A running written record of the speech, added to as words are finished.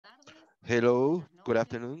Hello, good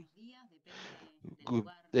afternoon, good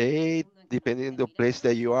day, depending on the place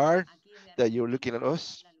that you are, that you're looking at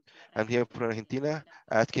us. I'm here from Argentina,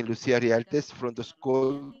 asking Lucia Rialtes from the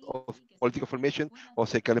School of Political Formation,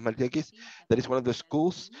 Jose Carlos Maltequis. That is one of the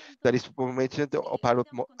schools that is formed of part of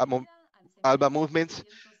ALBA movements,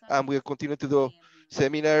 and we'll continue to do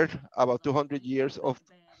seminar about 200 years of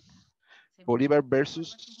Bolivar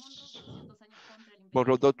versus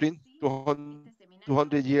Monroe Doctrine,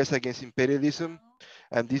 200 years against imperialism,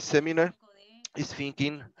 and this seminar is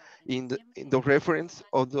thinking in the reference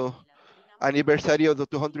of the anniversary of the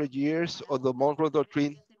 200 years of the Monroe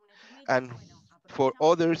Doctrine, and for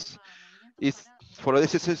others is for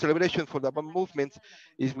this is a celebration for the movement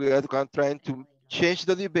is we are trying to change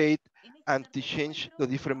the debate and to change the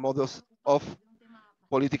different models of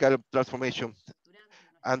political transformation.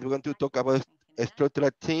 And we're going to talk about a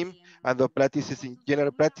structural theme and the practices in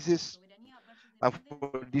general practices. And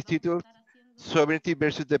for this title, sovereignty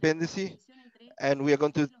versus dependency, and we are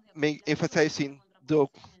going to make emphasizing the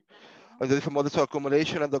different models of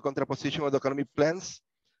accumulation and the contraposition of the economic plans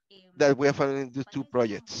that we are found in the two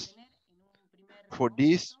projects. For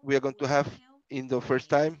this, we are going to have in the first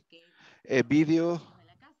time a video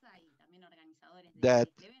that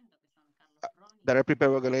that are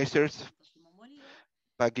prepared organizers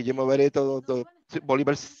by Guillermo Barreto of the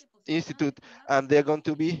Bolivar Institute, and they're going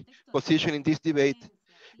to be positioned in this debate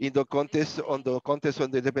in the context of the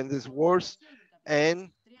independence wars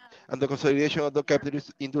and and the consolidation of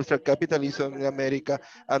the industrial capitalism in America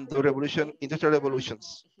and the industrial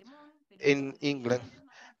revolutions in England.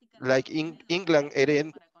 Like in England,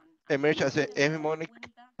 it emerged as a hegemonic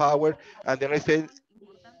power, and the United States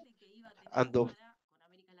and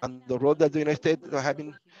the role that the United States are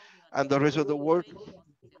having and the rest of the world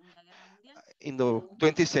in the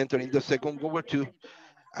 20th century, in the Second World War II,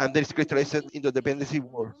 and then it's crystallized in the dependency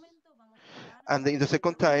war. And in the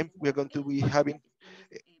second time, we're going to be having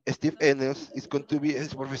Steve Ellner is going to be a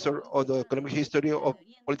professor of the economic history of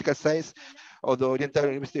political science of the Oriental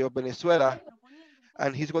University of Venezuela,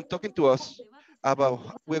 and he's going to talking to us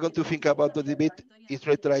about we're going to think about the debate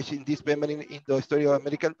instrumentalizing this feminine in the story of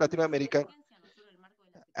American Latin American,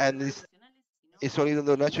 and it's only in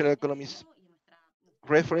the national economics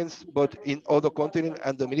reference, but in other continent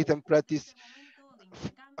and the militant practice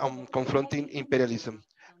confronting imperialism.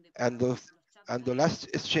 And the last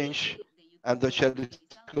exchange and the chat is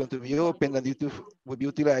going to be open and YouTube will be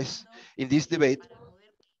utilized in this debate.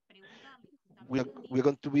 We're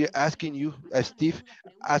going to be asking you, Steve,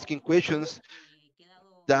 asking questions,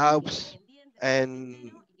 doubts,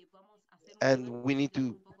 and and we need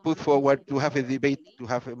to put forward to have a debate, to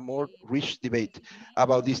have a more rich debate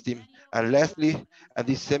about this theme. And lastly, and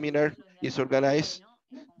this seminar is organized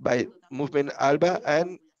by Movement ALBA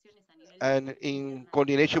and in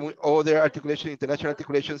coordination with other articulation, international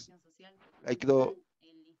articulations like the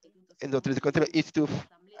Transcontinental Institute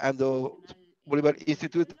and the Bolivar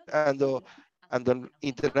Institute and the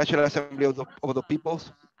International Assembly of the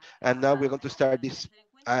Peoples. And now we're going to start this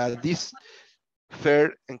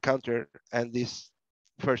fair encounter and this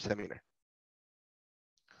first seminar.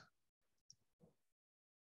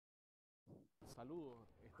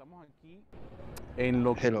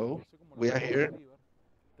 Hello, we are here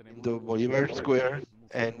in the Bolivar Square,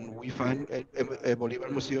 and we find a Bolivar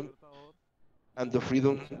Museum and the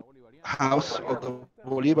Freedom House of the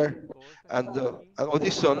Bolivar, and all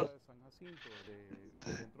this son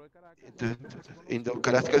the, in the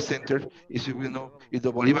Carrascal Center is is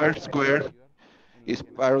the Bolivar Square is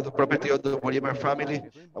part of the property of the Bolivar family,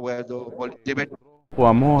 where the Bolivar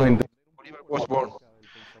was born.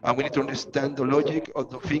 And we need to understand the logic of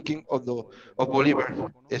the thinking of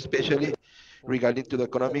Bolivar, especially regarding to the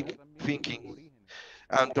economic thinking,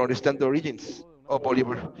 and to understand the origins of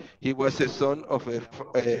Bolivar. He was a son of a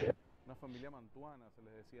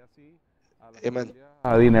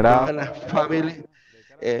Mantuana family,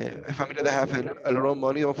 a family that have a lot of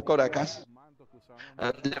money of Caracas,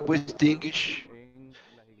 and they were distinguished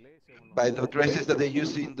by the dresses that they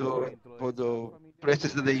use for the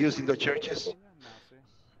dresses that they use in the churches.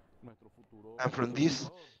 And from this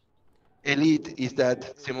elite is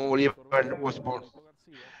that Simon Bolivar was born.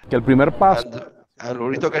 And and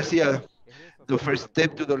Lorito Garcia, the first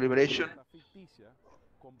step to the liberation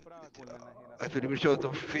of the liberation of the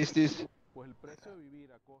fisties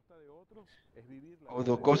or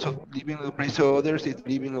the cost of living in the place of others is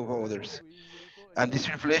living of others. And this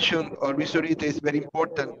reflection or restoration is very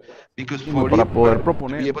important because for Bolivar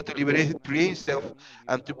to be able to liberate free himself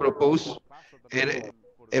and to propose an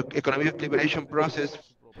economic liberation process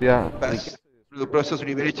pass through the process of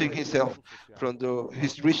liberating himself from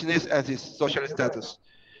his richness and his social status.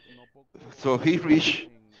 So he reached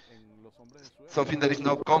something that is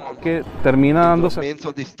not common que termina in the dándose men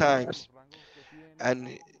of these times,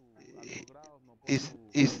 and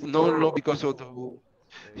is known not because of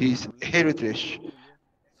his heritage,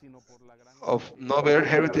 of noble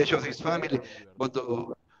heritage of his family, but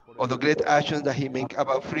of the great actions that he made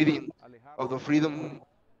about freedom, of the freedom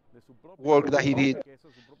work that he did.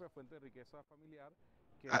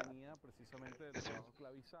 Uh,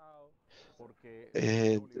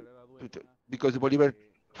 uh, because the Bolivar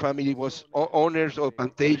family was owners of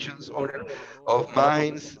plantations, owner of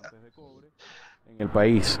mines, en el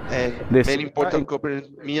país. and many Decía important corporate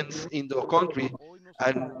means in the country.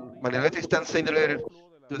 And Manuel están saying the letter,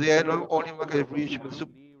 today I not only want to reach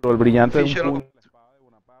el brillante de un official puño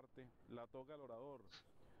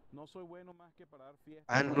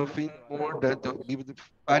and nothing more than to give the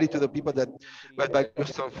party to the people that value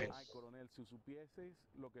something.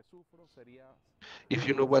 If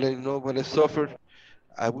you know what I know, what I suffered,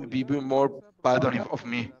 I will be more pardon of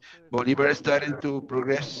me. Bolivar started to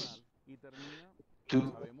progress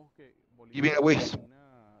to giving away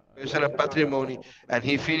personal patrimony, and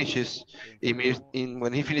he finishes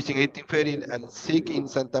when he finished in 1830 and sick in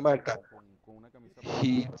Santa Marta.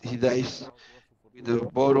 He dies with a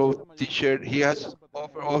borrowed T-shirt. He has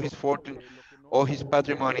offered all his fortune, all his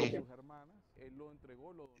patrimony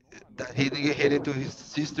that he inherited to his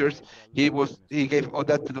sisters. He gave all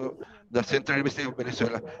that to the Central University of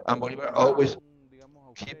Venezuela. And Bolivar always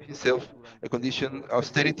keep himself a condition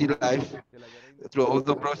austerity life throughout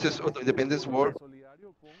the process of the independence war,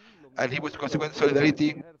 and he was consequent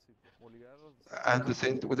solidarity and the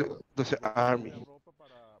same with the army.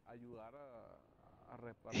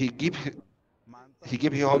 He give he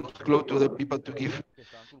gave his home clothes to the people to give.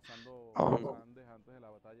 Um,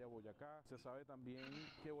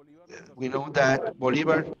 we know that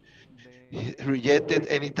Bolivar rejected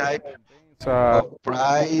any type of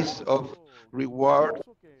prize of reward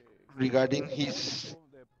regarding his.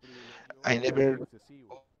 I never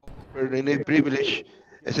offered any privilege,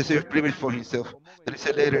 excessive privilege for himself. There is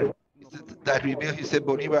a letter that reveals he said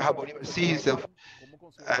Bolivar, how Bolivar see himself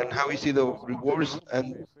and how he see the rewards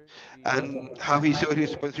and how he saw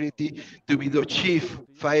his responsibility to be the chief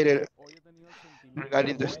fighter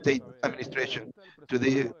regarding the state administration.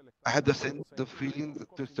 Today, I had the feeling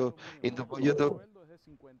to so in the budget of,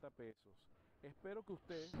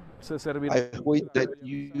 se servirá I wait la that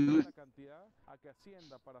mayoría no you sabe la cantidad a que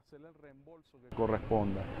Hacienda para hacer el reembolso que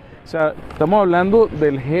corresponda. O sea, estamos hablando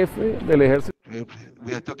del jefe del ejército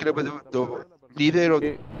we are talking about the leader of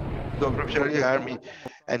que the professional army,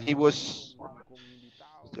 and he was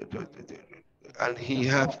and he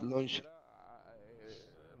have launched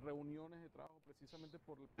reuniones de trabajo precisamente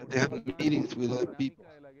por they la have problemática meetings with other people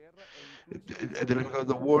de la guerra e incluso at the dice level of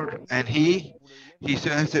the que war, tiene and privilegio he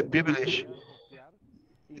still has a privilege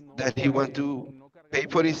that he want to y no pay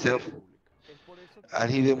cargar for con la himself, república. Es por eso que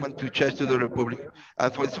and he didn't want to charge to the republic.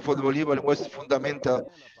 And for the Bolivar it was fundamental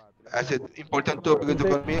as an important topic of the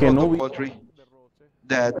economy que of the no vive country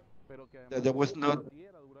that, that there was not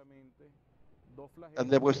and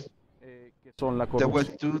que son la there was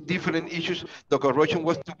corrupción two different issues. The corruption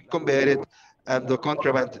was to be combated and the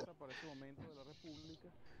contraband. para ese momento de la república.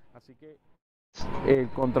 Así que el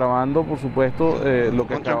contrabando, por supuesto, lo The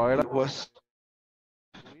que acaba de contraband was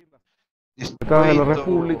de la destroying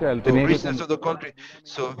república, él the tenía que richness of the country.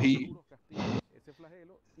 So he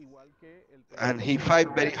fight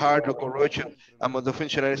very hard the corruption among the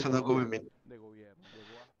functionaries of the government.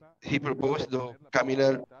 He proposed the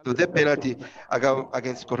criminal to death penalty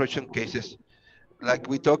against corruption cases. Like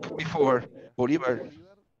we talked before, Bolivar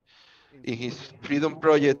in his freedom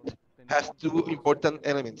project has two important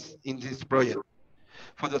elements in this project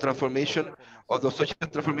for the transformation of the social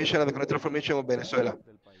transformation and the economic transformation of Venezuela.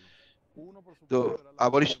 The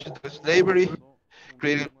abolition of slavery,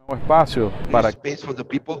 creating un espacio new para space for the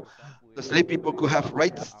people. The slave people could have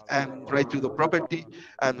rights and right to the property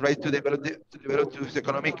and right to develop to his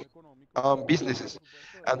economic businesses,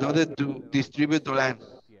 and the other to distribute the land.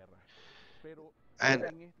 And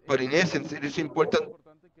but in essence, it is important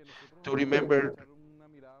to remember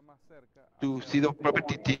to see the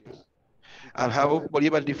property team and how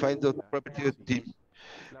Bolivar defines the property team.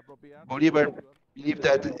 Bolivar believed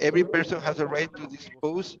that every person has a right to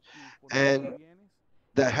dispose and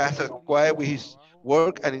that has acquired with his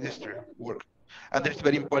work and industrial work. And that's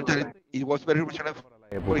very important. It was very rational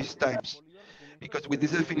la for época. his times because with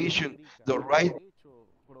this definition, the right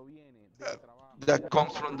uh, that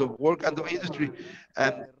comes from the work and the industry,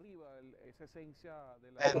 and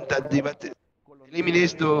and that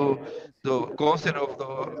eliminates the concept of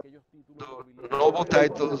the the noble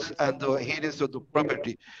titles and the inheritance of the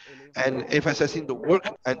property, and emphasizing the work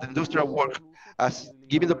and the industrial work as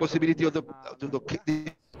giving the possibility of the to the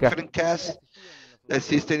different castes that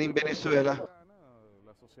existed in Venezuela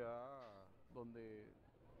la sociedad donde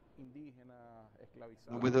indígenas,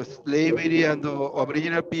 with the esclavizados, slavery and the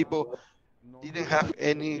aboriginal people esclavizados, no didn't tuvieron have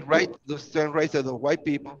any right, the same rights as the white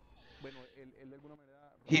people. bueno, él de alguna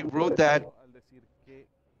manera He rompe wrote that eso al decir que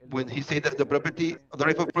el when he derecho said that the property, viene the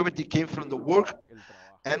right of property came from the work el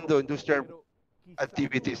trabajo. and the industrial Pero quizás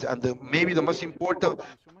activities, and maybe the most important la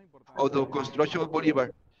visión más of importante the construction of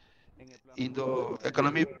Bolivar en el plano in the económico,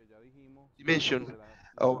 economic que ya dijimos dimension sobre las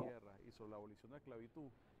of tierras y sobre la abolición de la esclavitud,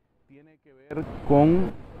 tiene que ver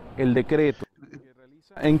con el decreto que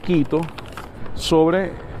realiza en Quito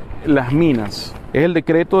sobre las minas. Es el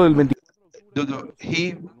decreto del 24 de octubre de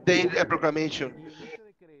he 1899. made a proclamation. Y en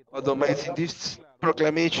ese decreto Although mines in dice this claro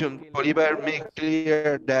proclamation, que las Bolivar made tierras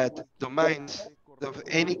clear that the mines que of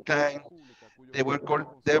any corresponden a la kind República, cuyo gobierno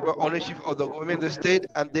es they were responsable ownership of the government, the state,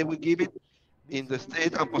 and they will give it in dice the dentro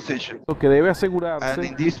state de and ese possession. decreto que debe And asegurarse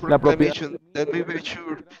in this la propiedad de proclamation, las let me minas be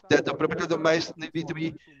sure eran that tales the que no property of the existía mines ninguna need to forma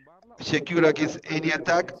be de tumbarla o secure against destruirla. any Es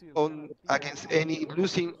attack decir, on garantía against any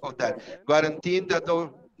losing que of el that, Venezuela guaranteeing that the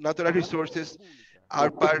natural parte de la resources República.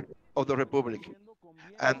 are part Y of the continúa republic. diciendo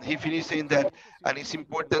conviene And he promover el finished saying that, conocimiento and it's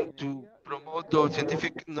científico, la important to ingeniería y el promote the método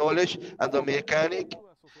scientific knowledge and the y el mechanic espíritu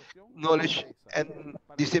de asociación y knowledge empresa and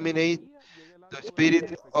para que la disseminate minería llegue al the alto grado de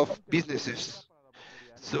spirit of perfección que se requiera businesses para la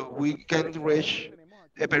prosperidad so nacional. we can Entonces reach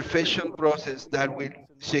tenemos a aquí perfection process una that will parte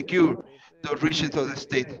central secure de este the riches of the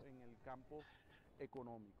state. decreto en el campo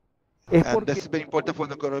económico. Es And porque that's very important for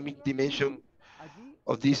the economic dimension allí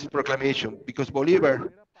of this proclamation because se Bolivar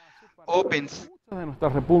abriera paso para que opens muchas de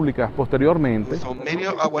nuestras repúblicas posteriormente so many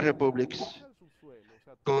of our republics utiliza el subsuelo, o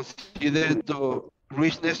sea, todo lo que es consider the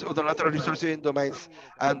richness of the natural resources in the mines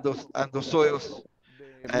and the soils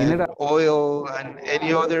de and mineral oil and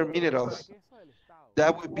any other minerals. riqueza del Estado,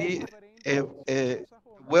 That would be diferente a la visión a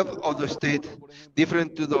anglosajona, wealth of the state, por ejemplo,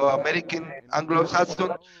 different to the American en los tiempos Anglo-Saxon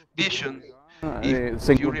pasados vision.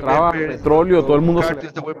 se If you encontraba remember petróleo, todo el the mundo se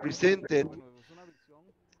cartoons that were presented, bueno, es una visión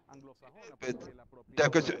anglosajona but porque la propiedad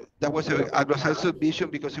that was an Anglo-Saxon vision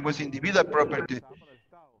because it was individual property, garantizada para el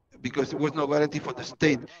Estado, because it was no guarantee for the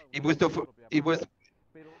state. It was it was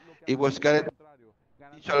pero lo que it hace was Bolivar es lo contrario,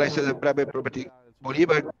 guaranteed as garantiza a private la property. propiedad del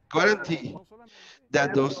Bolivar subsuelo, guarantee no solamente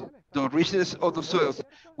that desde those el the Estado, richness of the sino soils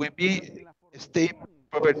inserta will be en la state formación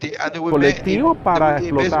property and colectivo there will para be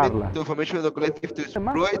investment explotarla. to formation of the collective to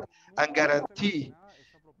Además, exploit and nunca se ve guarantee vulnerada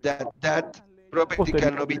esa propiedad. that Todas that las leyes property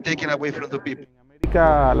cannot be posteriores taken away from the people. en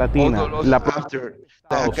América All the Latina, laws la after protección del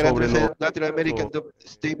that Estado sobre characterize los Latin American recursos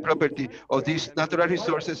state del property subsuelo of these natural debe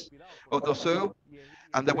ser resources inspirado por of the eso. soil, Y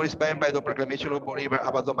and that was esa inspired by the es proclamation of una Bolivar de las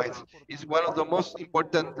about the cosas más mines. It's importantes one of the most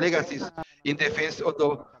important legacies in defense of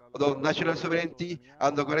the national sovereignty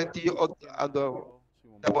and the guarantee and the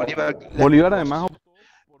that Bolivar left Bolívar to además us. optó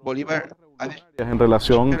por otras Bolivar medidas revolucionarias en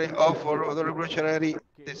relación additionally offered other revolutionary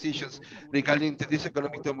que decisions duramente regarding to this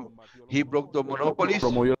economic term. combatió los He broke the monopolios, monopolies,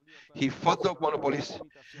 promovió la libertad de he fought the comercio, la monopolies,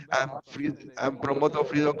 limitación de la exportación de and promote the bienes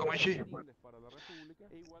freedom of commerce, imprescindibles para la República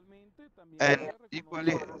e igualmente también and Bolívar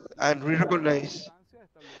equally reconoce and la recognize importancia de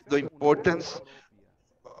the establecer una moneda importance propia.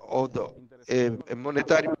 of the Interesante para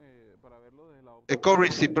monetary para verlo desde la óptica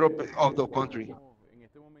currency of the que country, tenemos en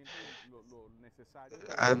este momento lo necesario de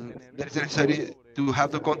and tener el that is control necessary sobre to have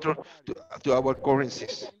the esa control monetaria. to our Y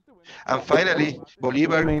currencies. finalmente, bueno, And finally, combate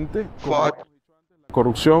Bolivar eficazmente, como fought hemos dicho antes, la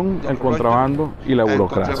corrupción, the el corruption contrabando y la and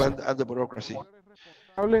burocracia. contraband and the bureaucracy. Bolívar es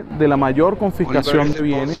responsable de la mayor Bolivar confiscación is de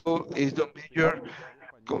bienes responsible is the del major imperio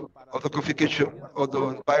español para of the confiscation desarrollo of the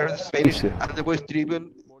democrático. empire Spanish Justicia. and the was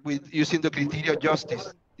driven with Bolívar using the establece criteria of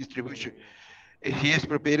justice distribution. eh, He has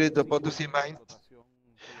prepared the símbolo Potosí de la mines explotación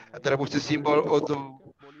that was colonialista the en symbol Latinoamérica. Bolívar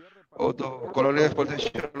of repartió the tierras colonial para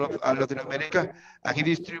exploitation of Latin el America, régimen and he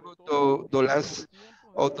y sobre distributed todo the en lands tiempos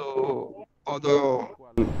de of guerra civil, the el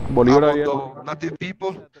cual Bolívar among había the native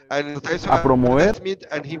people, se and in atrevió the times of a promover Adam Smith, la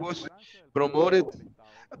and he was preponderancia del papel promoted del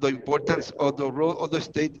Estado the en importance ese of the proceso. role of the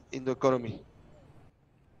state in the economy.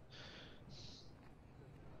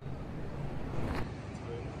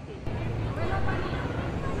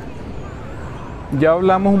 Ya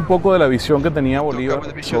hablamos un poco de la visión que tenía Talk Bolívar about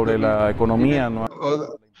the vision sobre that we la economía, ¿no?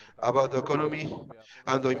 about the economy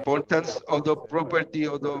and the importance of the property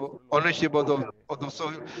of the ownership of the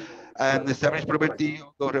soil and established property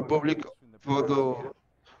of the republic for the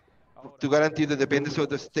to guarantee the dependence of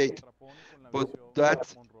the state, but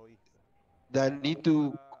that need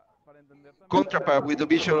to counterpart with the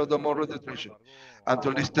vision of the Monroe Declaration and to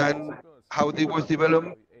understand how it was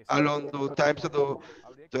developed along the times of the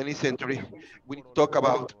 20th century. We talk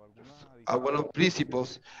about one of the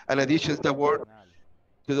principles and additions that were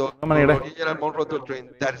to de the alguna manera original Monroe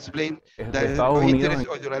Doctrine that explain de the Estados Unidos interest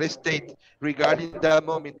of the United States regarding that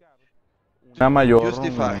moment una to mayor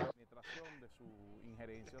justify penetración de su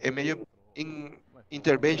injerencia a sobre major nuestro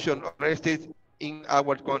intervention of the United States in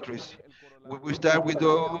our countries. We start with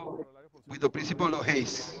the principle of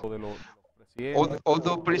Hayes. o de los presidentes, All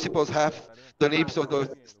the principles have secretarios de the Estado, names of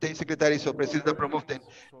the state secretaries or president that promote them.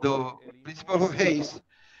 The el principle of hijo, Hayes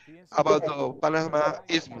fíjense about que the Panama era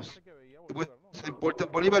Isthmus. importante que veía It was Bolívar, ¿no?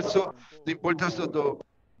 important. Como Bolivar un saw the punto importance of the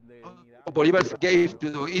de unidad Bolivar para gave la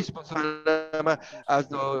to the revolución. East Panama as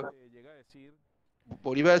the Inclusive llega a decir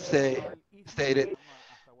Bolivar el istmo de stated Panamá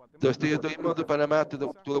hasta the Guatemala. state of the East of Panama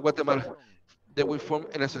Esa to the Guatemala. asociación, They will form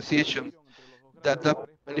an association entre los dos that grandes the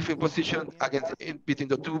mares benefit position también against between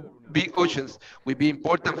the two surge del big universo. oceans will be Ese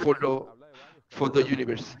important habla de varios for the canales,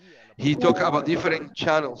 universe. guía la He talked participación about de Panamá. different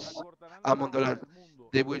channels Acortarán las among the distancias land. del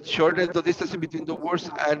mundo They y will shorten the distance las between the fronteras worlds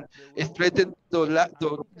and de Europa, strengthen the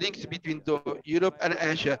América links y between Asia the Europe para and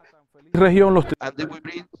Asia, esta tan feliz región los and they will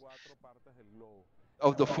bring cuatro partes del globo.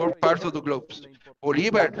 of the four Bolívar parts veía of the globe. la importancia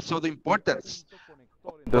Bolivar de saw the un importance punto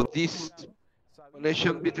conector entre of los dos this océanos. Sabía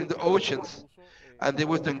connection between the oceans, incluso and there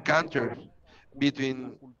was the encounter la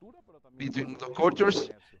between cultura, pero también between the por el cultures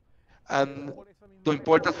comercio. Es and por esa the misma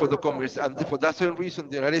importance razón for the commerce. And for that same que reason,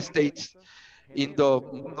 the desde United ese punto de States, vista in genera ese the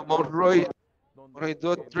corolario Monroe donde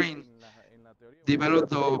Doctrine, en la teoría developed de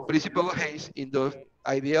the Hayes principle of dice Hayes in the que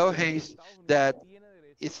idea of Hayes Estados Unidos that tiene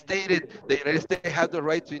it derecho a stated intervenir the United States had the en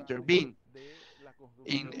los right to umbrales intervene de la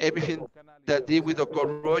in construcción de everything un canal that deal with the interoceánico,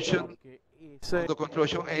 corrosion porque of ese the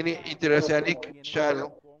construction any canal interoceanic tiene que ver channel,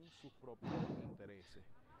 con sus propios intereses.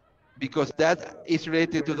 because La that idea is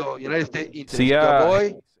related to the United States interest. To decía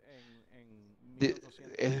avoid Hayes en the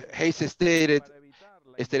 1880 Hayes stated, para evitar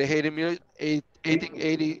la stated Hayes intervención in en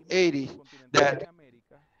un dominio 1880 continental that en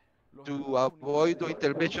América, los to Estados Unidos avoid the deben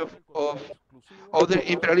intervention reconocer el of control exclusivo other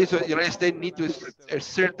sobre imperialism, the United ese States need to canal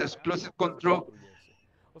exert interoceánico exclusive antes de control construyese.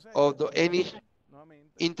 O sea, of estamos any hablando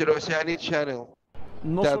nuevamente interoceanic channel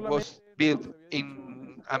no that solamente was de lo que built se había dicho en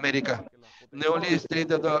in esa época America. de que las Not only potencias state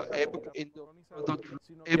that the epoch podían in colonizar, the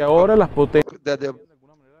sino que epoch ahora las potencias that the podían de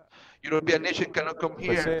alguna manera European nation cannot come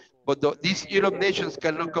here, ofrecer o but poner these como Europe nations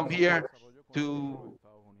cannot come base de here desarrollo económico a los to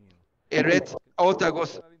Estados Unidos. erect El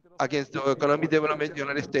obstacles canal against the interoceánico es economic development of importante the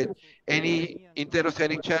United y por States. eso Any tenían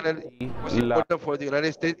interoceanic channel was y la important for the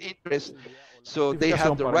United States interest, posibilidad o la so they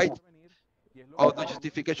have justificación the para right intervenir y es lo que of the llevó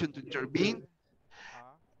justification to intervene,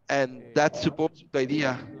 a and that supports the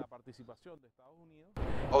idea la participación de Estados Unidos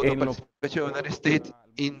of the en lo participation of the United States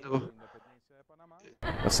el in movimiento de independencia de Panamá, the,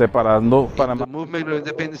 separando in the Panamá, movement of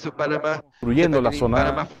independence of Panama, construyendo la separating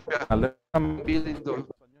Panama, zona de Panamá, building los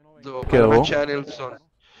años the 90 Panama quedó Channel zone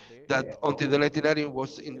manos de that Estados until the Unidos. 1990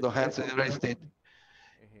 was in the hands of the United States.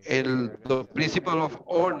 The Gracias principle of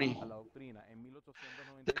Orny a la doctrina en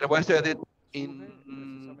that was 1895 added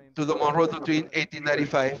in to precisamente the Monroe Doctrine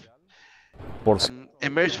 1895 por and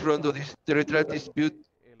emerged from the territorial dispute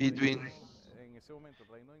el between reino, en ese momento el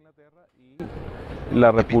Reino de Inglaterra y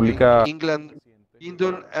la República England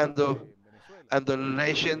Kingdom Venezuela. and the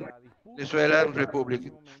nation La disputa Venezuelan en Republic. ese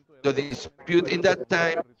momento era The precisamente dispute la in that expansión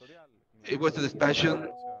time, territorial. it was the Inglaterra expansion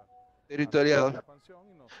hacia la territorial, expansión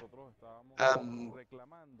y nosotros estábamos um,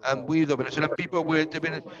 reclamando and we, the Venezuelan people, were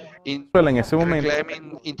in Venezuela en ese momento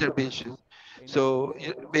reclaiming intervention. en So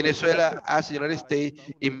intervenir Venezuela asked the United a States Estados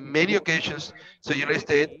Unidos in que many occasions, interviniera so United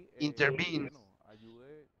States y intervened bueno,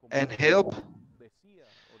 ayude and como help decía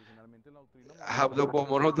originalmente en la doctrina have the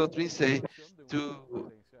Monroe Doctrine say de una to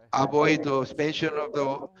potencia avoid extranjera. the Entonces, expansion of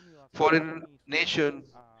the Estados Unidos hace foreign permiso nation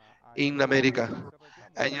in a America. ese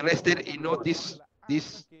reclamo. And United States, Venezuela hasta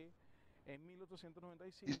this que en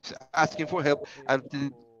is 1895 asking for help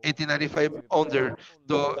until bajo el 1895 secretario under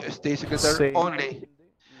the state secretary se only.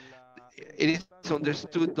 entiende la It is importancia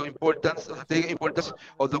understood the importance of the importance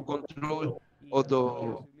of the control y of ante la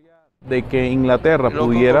the posibilidad de que Inglaterra local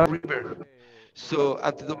pudiera river. So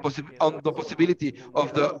until on the possibility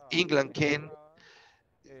of the England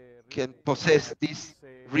can possess this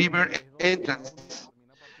river entrance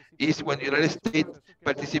is when the United States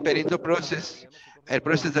participate in the process, a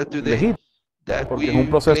process that today legítimo, that porque es un we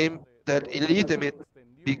proceso claim that illegitimate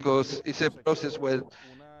because it's a process when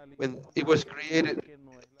it was created,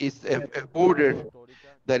 it's a border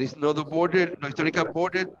that is not a border, no historical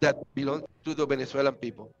border that belongs to the Venezuelan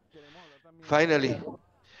people. Finally,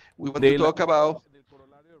 we want to de talk about del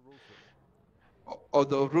corolario de Roosevelt. of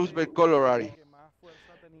the Roosevelt Colorado. Que más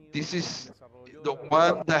fuerza ha tenido This en el is desarrollo the de la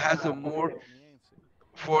one that has the more estadounidense.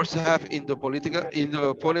 force have in the political, in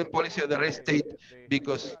the foreign policy of the United States, De este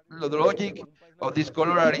because corolario, the logic un país of this latinoamericano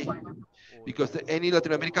Colorado o because any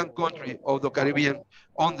Latin American country of the Caribbean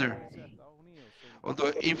under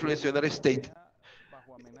the influence of the United States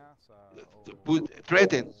would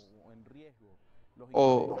threaten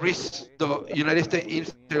or risk the United States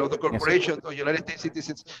interest of the corporations or United States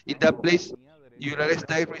citizens in that place, United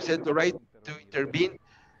States reserve the right to intervene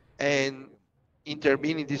and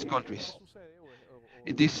intervene in these countries.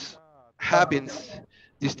 This happens,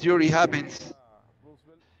 this theory happens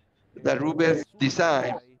that Rubens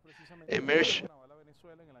design emerged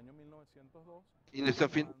in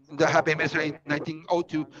something that happened in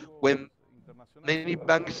 1902 when many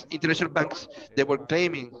banks, international banks, they were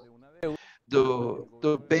claiming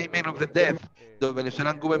the payment of the debt. The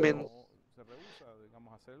Venezuelan government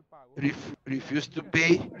refused to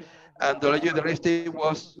pay, and the logic of the United States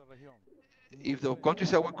was if the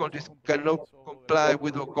countries, our countries, cannot comply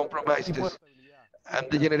with the compromises and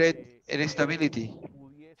they generate an instability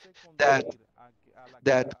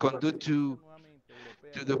that conduce to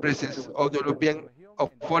the presence of the European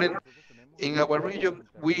of foreign in our region,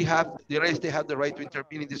 we have the United States have the right to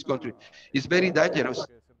intervene in this country. It's very dangerous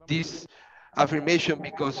this affirmation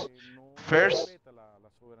because first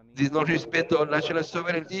did not respect the national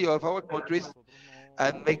sovereignty of our countries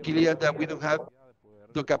and make clear that we don't have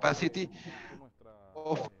the capacity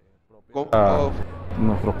of a of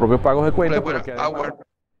nuestros propios pagos de comply cuentas, pero with que además our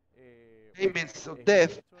payments of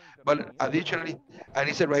debt, but additionally, and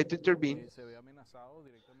it's a right to intervene se ve amenazado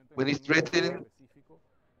directamente when con it's un interés threatening específico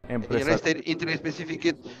the United empresarial States interest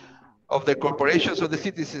specific of the corporations of the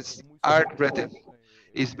citizens are threatened.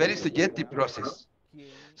 It's very subjective process.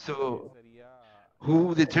 quién So sería who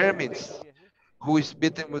el determines riesgo who is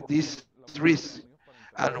bitten with this risk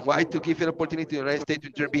para and intervenir why to give an opportunity to the bajo United esta States to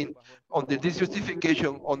justificación, intervene bajo esta under this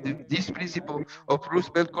justification, on this principle of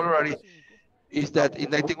Roosevelt Colorado, is that in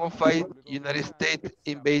 1905, United States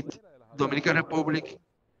invade Dominican Republic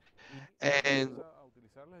y and comienza a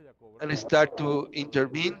utilizarlas y a cobrar start to los derechos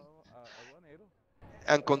intervene aduaneros,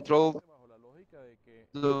 and control precisamente bajo la lógica de que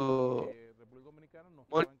the República Dominicana no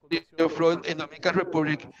money estaba en condiciones flow in Dominican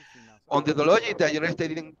Republic de sus finanzas under the públicas. logic that United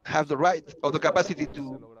States didn't have the right or the capacity Se to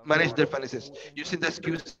lograron manage their finances. muchas Using the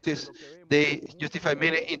intervenciones, excuses, pero lo que vemos es they que justify muchas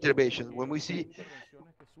de many ellas, interventions. When we see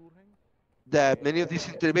intervenciones que surgen that many of these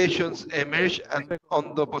interventions emerge and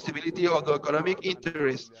on the possibility of the economic a la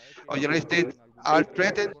interests posibilidad de of the que United States algún are interés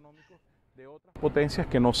threatened económico de otras potencias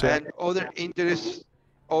que no sean and other interests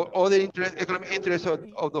or other economic interests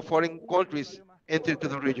of the foreign countries enter to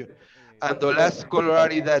the region. And the last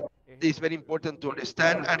corollary that es is very important to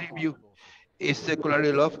understand and review 12. is secular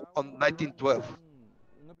law on 1912.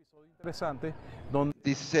 Un episodio interesante donde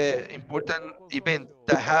This important un event consorcio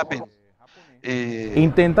that happened. japonés Uh,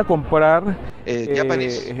 intenta comprar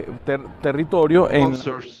Japanese territorio en la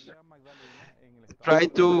consorts provincia Magdalena, en el estado try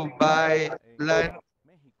to buy en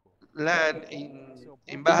México. land Se in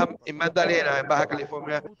oponen Baja, al in paciente Magdalena, in Baja con la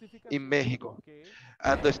California, in justificación Mexico. que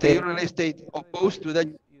And the state of the United la States política del opposed to that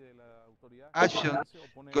país y de la autoridad action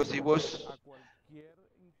estadounidense because oponerse it was a cualquier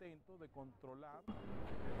intento de controlar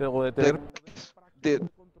o de the, tener prácticas the de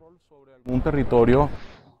control sobre algún territorio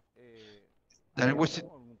that it was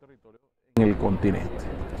o algún territorio en el continente.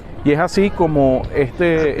 Y es así como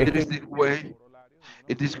it is the way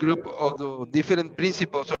this group of the different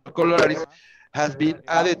principles or corollaries has been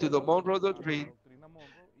added to the Monroe Doctrine doctrina Monroe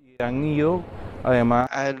y han ido además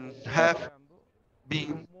and have explicando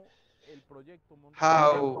been cómo el proyecto Monroe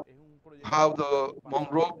how es un proyecto the basado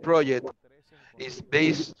Monroe en Project los intereses is económicos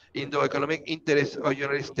based in the economic interests of the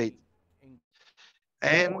United States en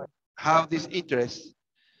and how these interests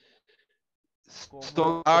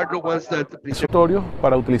cómo are the ones that preserve. accesorios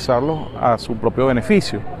para utilizarlos a su propio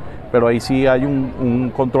beneficio, pero ahí sí hay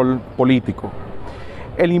un control político.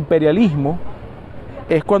 El imperialismo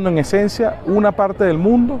es cuando en esencia una parte del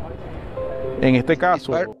mundo, en este It's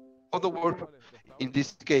caso, part of the world. In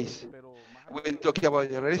this case, we're talking about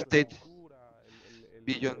the United States.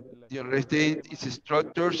 Beyond the United States, its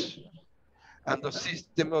structures and the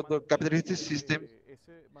system of the capitalistic system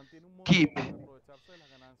keep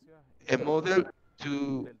a model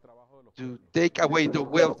to take away the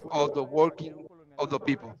wealth of the working of the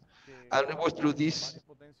people. And it was through this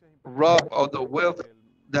rob of the wealth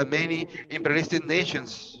that many imperialistic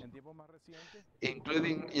nations,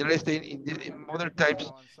 including United States in modern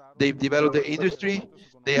times, they've developed the industry,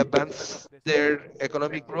 they advanced their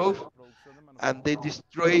economic growth, and they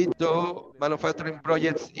destroyed the manufacturing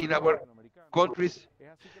projects in our countries,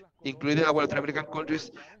 including our Latin American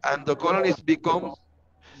countries, and the colonies become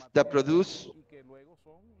that produce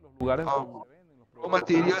lugares donde um, se venden los raw productos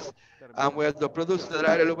materials, and where the products that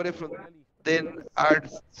are elaborated from then are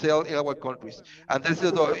sold in our countries. And this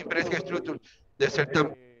is the imperial structure. There's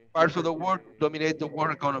certain parts of the world dominate the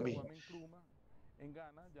world economy. Kwame Nkrumah en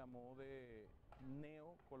Ghana llamó de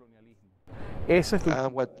neocolonialismo. Esa estructura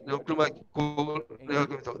What en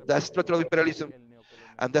Chile that structural representa imperialism, el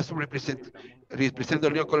and that's neocolonialismo to que estamos represent the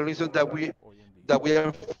neocolonialism that hoy en día. we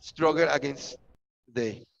are struggle against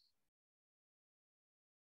the.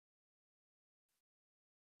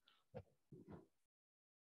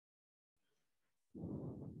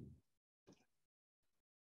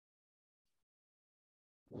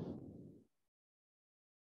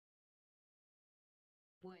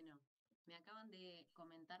 Bueno, me acaban de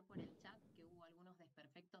comentar por el chat que hubo algunos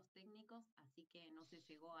desperfectos técnicos, así que no se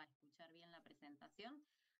llegó a escuchar bien la presentación,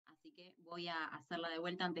 así que voy a hacerla de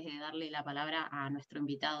vuelta antes de darle la palabra a nuestro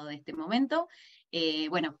invitado de este momento.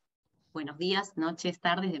 Bueno, buenos días, noches,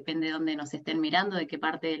 tardes, depende de dónde nos estén mirando, de qué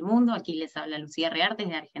parte del mundo. Aquí les habla Lucía Reartes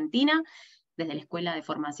de Argentina, desde la Escuela de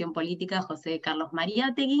Formación Política José Carlos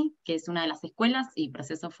Mariátegui, que es una de las escuelas y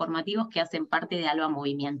procesos formativos que hacen parte de ALBA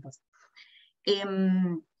Movimientos.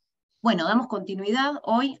 Bueno, damos continuidad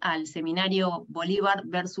hoy al seminario Bolívar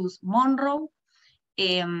versus Monroe.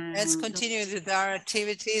 Let's continue with our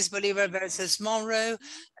activities, Bolivar versus Monroe,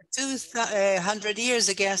 200 years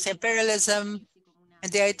against imperialism.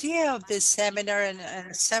 And the idea of this seminar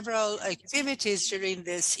and several activities during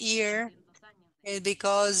this year is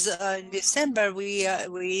because in December we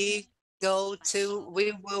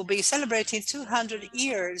will be celebrating 200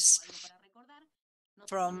 years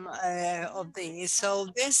from of these. So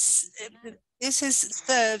this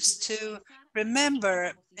serves to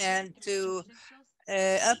remember and to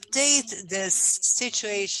update this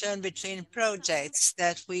situation between projects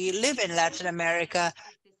that we live in Latin America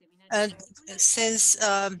and since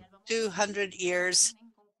 200 years,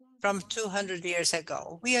 from 200 years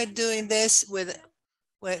ago. We are doing this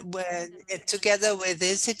together with the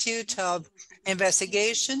Institute of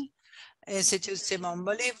Investigation, Institute Simón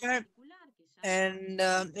Bolívar, and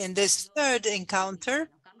in this third encounter,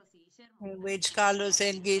 in which Carlos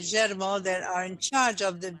and Guillermo that are in charge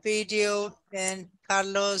of the video, and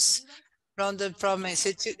Carlos from the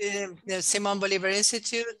Simón Bolivar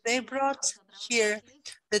Institute, they brought here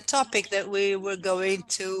the topic that we were going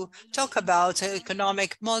to talk about,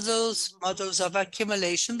 economic models of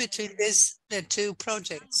accumulation between these two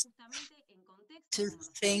projects. To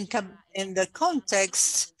think in the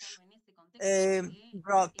context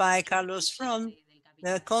brought by Carlos from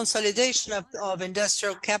the consolidation of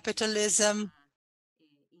industrial capitalism,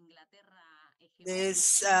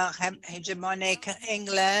 this hegemonic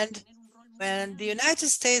England, when the United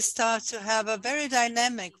States starts to have a very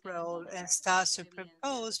dynamic role and starts to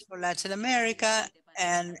propose for Latin America,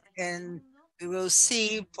 and we will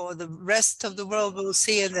see for the rest of the world, we'll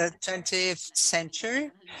see in the 20th century,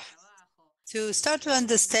 to start to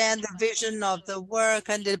understand the vision of the work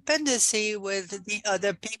and dependency with the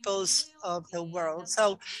other peoples of the world.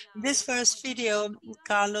 So in this first video,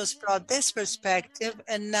 Carlos brought this perspective,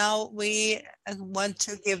 and now we want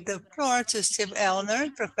to give the floor to Steve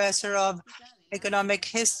Ellner, professor of economic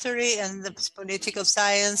history and the political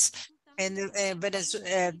science in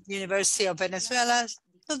the University of Venezuela,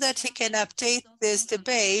 so that he can update this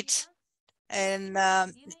debate and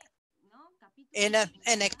in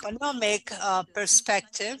an economic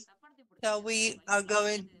perspective. So he's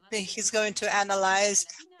going to analyze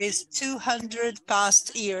these 200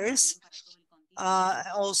 past years,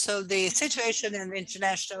 also the situation in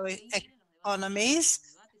international economies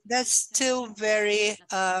that's still very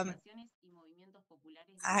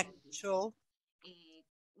actual.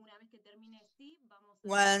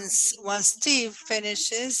 Once Steve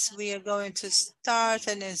finishes, we are going to start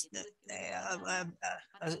a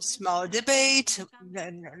small debate.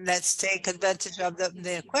 Let's take advantage of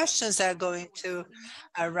the questions that are going to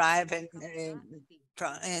arrive in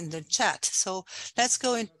the chat. So let's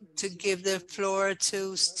go to give the floor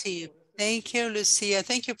to Steve. Thank you, Lucia.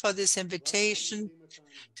 Thank you for this invitation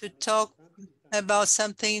to talk about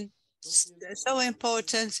something so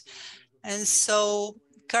important and so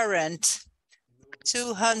current.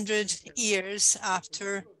 200 years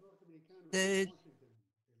after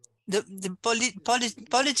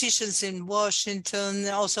politicians in Washington,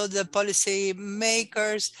 also the policy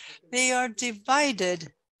makers, they are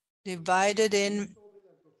divided in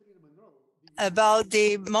about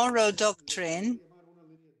the Monroe Doctrine,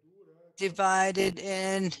 divided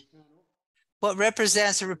in what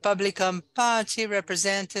represents the Republican Party,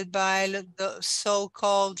 represented by the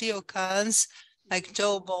so-called neocons like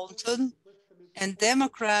Joe Bolton, and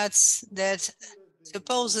Democrats that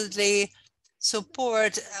supposedly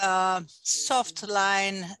support soft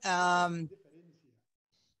line,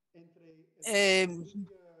 the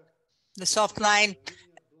soft line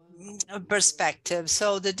perspective.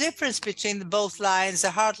 So the difference between both lines,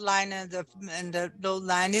 the hard line and the low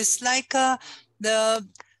line, is like the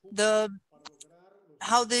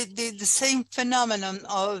how the same phenomenon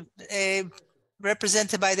of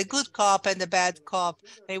represented by the good cop and the bad cop.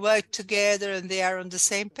 They work together and they are on the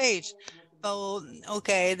same page. Oh,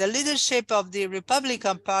 okay. The leadership of the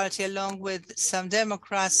Republican Party, along with some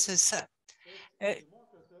Democrats, is,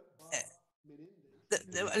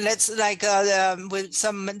 let's like with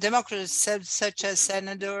some Democrats such as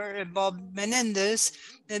Senator Bob Menendez,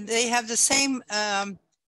 and they have the same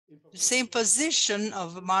position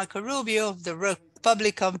of Marco Rubio of the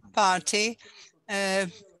Republican Party,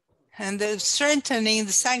 and they're strengthening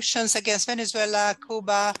the sanctions against Venezuela,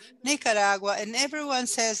 Cuba, Nicaragua, and everyone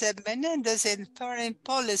says that Menendez in foreign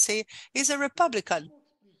policy is a Republican.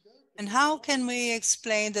 And how can we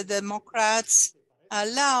explain that Democrats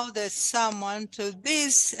allow that someone to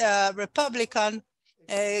this Republican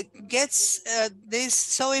gets this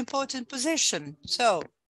so important position? So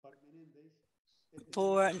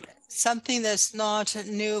for something that's not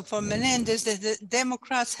new for Menendez, the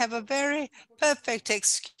Democrats have a very perfect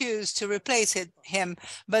excuse to replace him,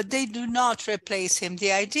 but they do not replace him.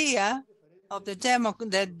 The idea of the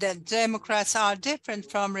Democrats are different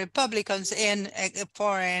from Republicans in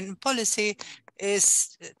foreign policy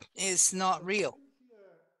is not real.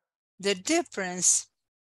 The difference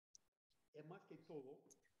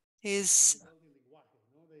is,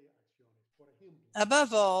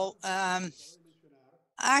 above all,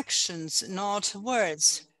 actions, not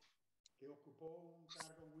words.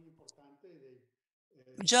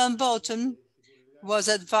 John Bolton was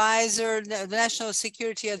the national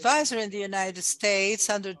security advisor in the United States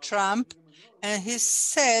under Trump, and he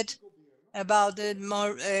said about the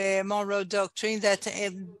Monroe Doctrine that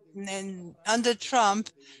under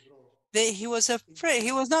Trump, he was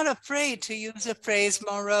not afraid to use the phrase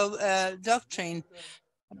Monroe Doctrine.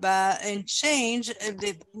 But in change,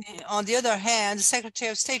 on the other hand, Secretary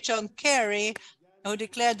of State John Kerry, who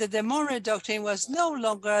declared that the Monroe Doctrine was no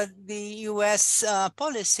longer the U.S.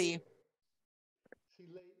 policy.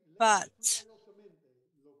 But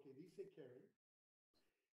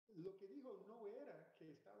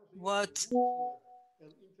what,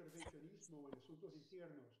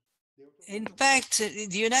 in fact, the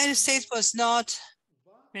United States was not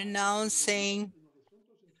renouncing,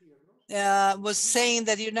 was saying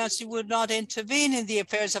that the United States would not intervene in the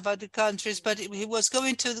affairs of other countries, but he was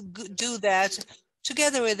going to do that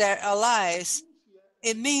together with their allies.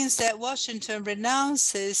 It means that Washington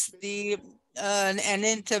renounces an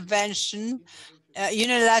intervention,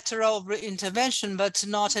 unilateral intervention, but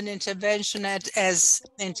not an intervention as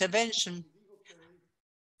intervention.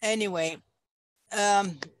 Anyway,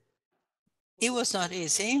 it was not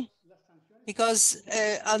easy because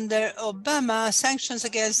under Obama, sanctions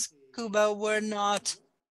against Cuba were not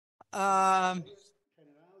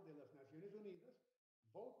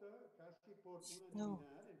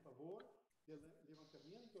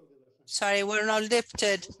were not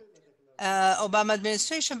lifted. Obama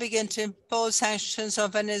administration began to impose sanctions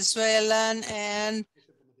on Venezuela, and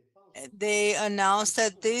they announced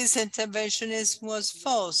that this intervention was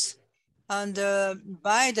false. Under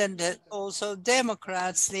Biden, also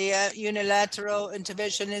Democrats, the unilateral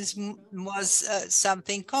interventionism was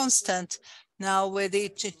something constant. Now, with the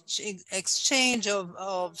exchange of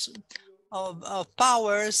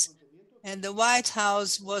powers, and the White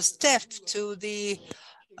House was deaf to the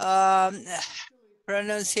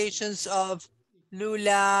pronunciations of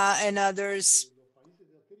Lula and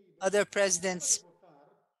other presidents.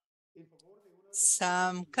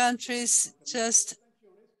 Some countries just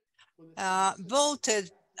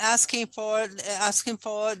voted asking for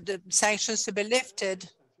the sanctions to be lifted.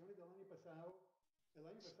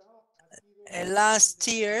 Last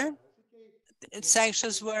year,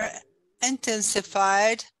 sanctions were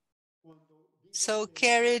intensified. So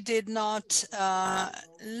Kerry did not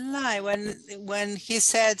lie when he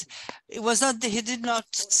said he did not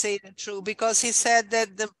say the truth, because he said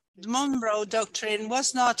that the Monroe Doctrine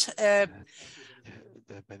was not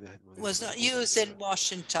used in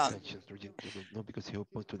Washington. Not because he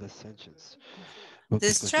opposed to the sanctions,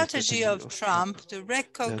 The strategy of Trump to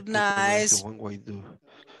recognize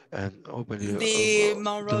and openly the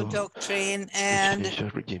Monroe Doctrine and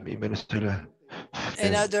regime in Venezuela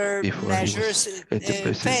other measures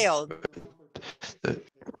failed.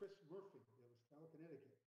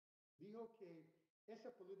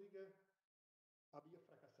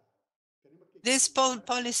 This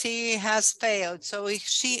policy has failed, so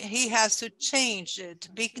he has to change it,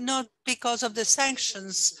 not because of the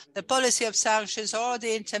sanctions. The policy of sanctions or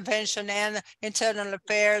the intervention and internal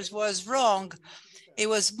affairs was wrong. it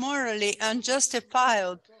was morally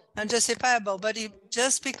unjustifiable, but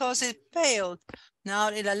just because it failed. Now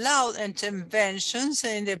it allowed interventions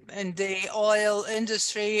in the oil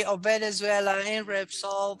industry of Venezuela, in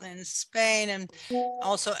Repsol, in Spain, and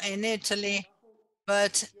also in Italy.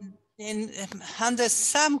 But under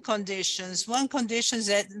some conditions, one condition is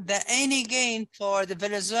that any gain for the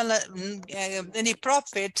Venezuela, any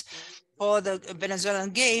profit for the Venezuelan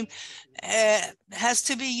game has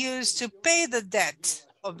to be used to pay the debt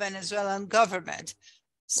of Venezuelan government.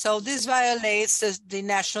 So this violates the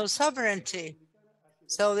national sovereignty.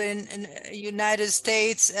 So in United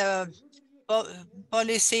States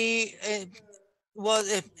policy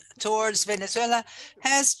was towards Venezuela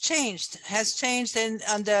has changed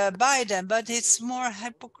under Biden, but it's more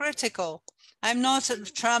hypocritical. I'm not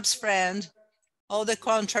Trump's friend, all the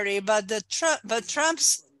contrary, but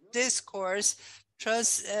Trump's discourse,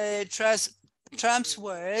 Trump's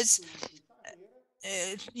words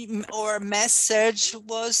or message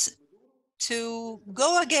was to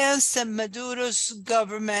go against Maduro's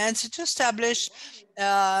government to establish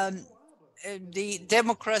the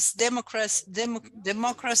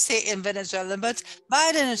democracy in Venezuela. But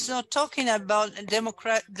Biden is not talking about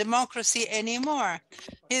democracy anymore.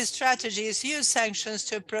 His strategy is use sanctions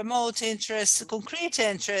to promote interests, concrete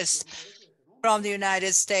interests from the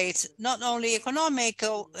United States, not only economic,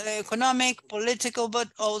 political, but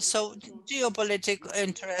also geopolitical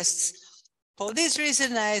interess. For this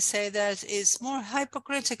reason, I say that it's more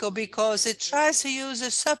hypocritical because it tries to use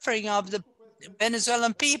the suffering of the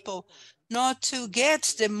Venezuelan people not to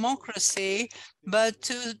get democracy, but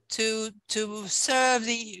to serve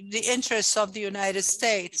the interests of the United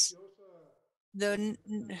States. The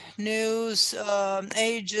news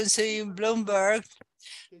agency Bloomberg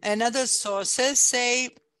and other sources say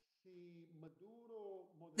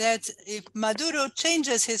that if Maduro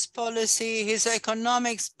changes his policy, his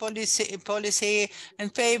economics policy in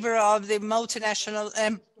favor of the multinational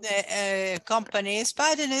companies,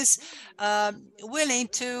 Biden is willing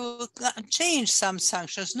to change some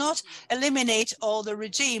sanctions, not eliminate all the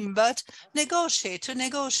regime, but negotiate.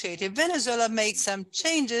 If Venezuela makes some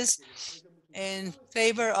changes in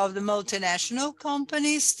favor of the multinational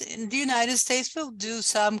companies, the United States will do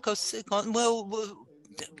some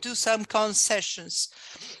concessions.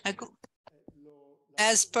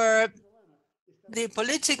 As per the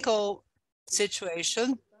political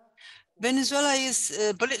situation, Venezuela is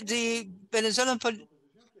the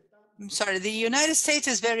United States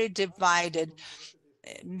is very divided.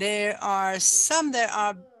 There are some that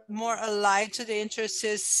are more allied to the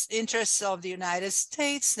interests of the United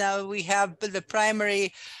States. Now we have the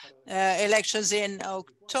primary elections in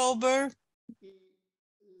October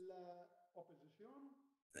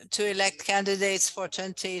to elect candidates for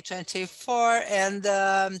 2024, and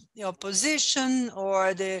the opposition,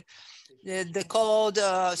 or the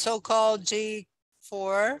so-called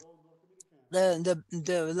G4,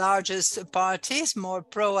 the largest parties, more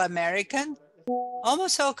pro-American.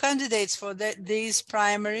 Almost all candidates for these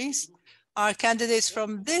primaries are candidates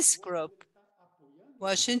from this group.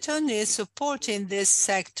 Washington is supporting this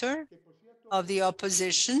sector of the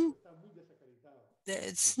opposition.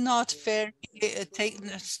 It's not fair.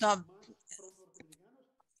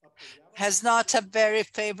 Has not a very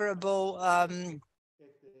favorable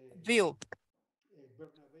view.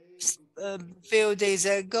 A few days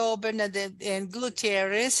ago, Bernadette and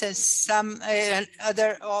Gutierrez and some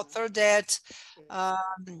other author that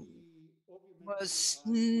was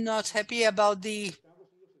not happy about the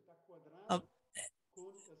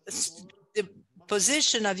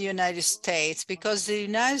position of the United States, because the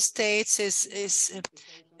United States is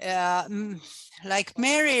like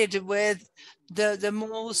married with the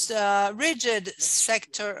most rigid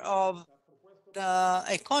sector of the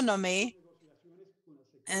economy,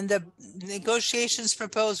 and the negotiations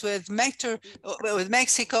proposed with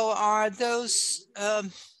Mexico are those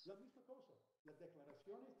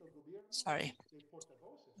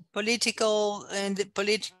political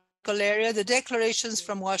area. The declarations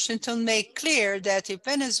from Washington make clear that if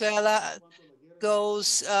Venezuela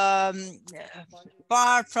goes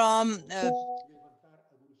far from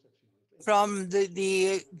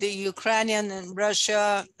the Ukrainian and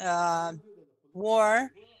Russia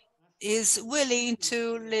war, is willing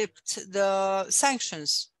to lift the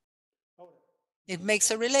sanctions. It makes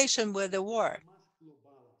a relation with the war.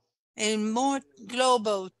 In more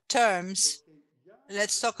global terms,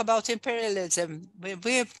 let's talk about imperialism.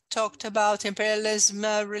 We've talked about imperialism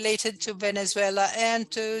related to Venezuela and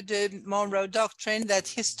to the Monroe Doctrine that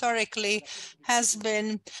historically has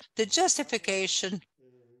been the justification,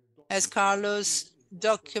 as Carlos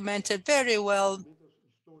documented very well,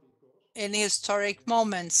 in historic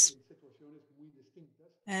moments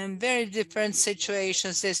and very different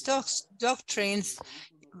situations. These doctrines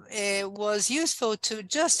was useful to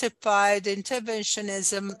justify the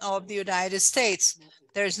interventionism of the United States.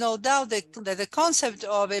 There is no doubt that the concept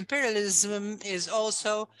of imperialism is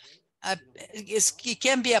also it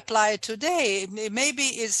can be applied today. Maybe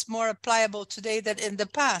it's more applicable today than in the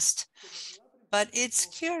past. But it's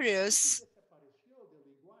curious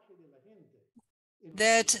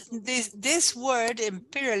that this word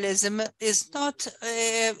imperialism is not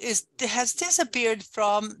has disappeared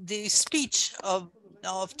from the speech of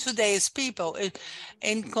today's people.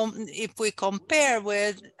 If we compare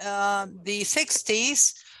with the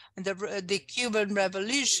 60s, the Cuban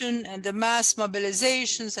Revolution and the mass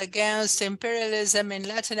mobilizations against imperialism in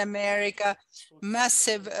Latin America,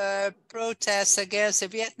 massive protests against the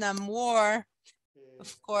Vietnam War,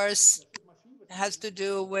 of course, has to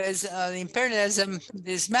do with imperialism,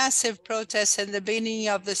 these massive protests in the beginning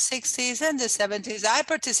of the 60s and the 70s. I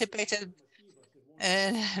participated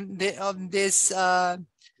in this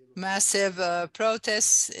massive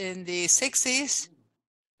protests in the 60s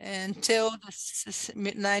until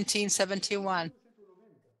 1971.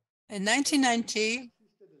 In 1990,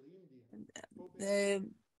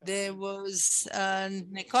 there was an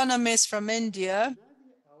economist from India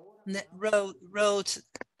that wrote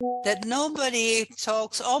that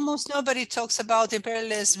almost nobody talks about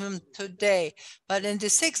imperialism today. But in the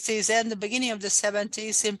 60s and the beginning of the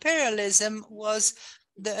 70s, imperialism was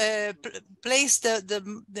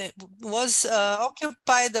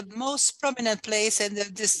occupied the most prominent place in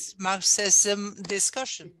this Marxism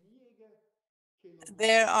discussion.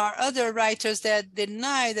 There are other writers that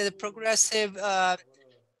deny that the progressive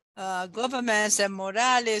governments, the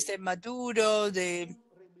Morales, the Maduro,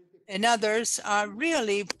 and others are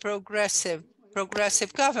really progressive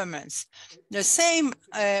governments. The same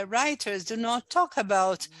writers do not talk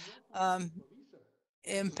about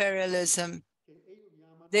imperialism.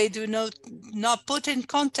 They do not put in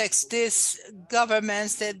context these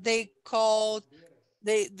governments that they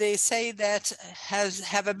say that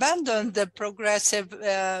have abandoned the progressive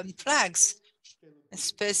flags.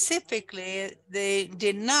 Specifically, they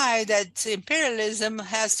deny that imperialism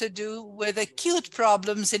has to do with acute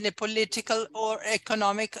problems in the political or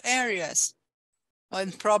economic areas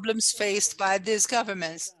and problems faced by these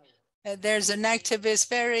governments. There's an activist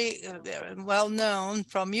very well known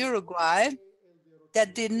from Uruguay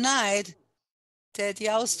that denied that the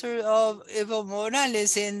ouster of Evo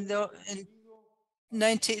Morales in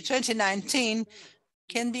 2019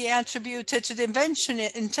 can be attributed to the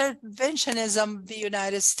interventionism of the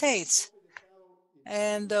United States.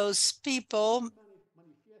 And those people,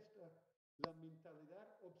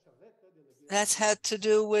 that's had to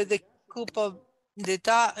do with the coup of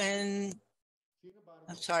d'etat and,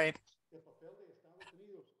 I'm sorry.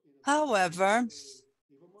 However,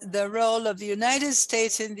 the role of the United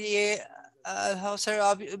States in the House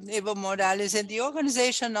of Evo Morales and the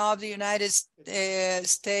organization of the United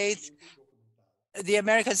States, the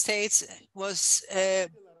American states, was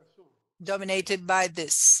dominated by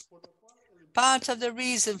this. Part of the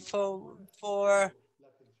reason for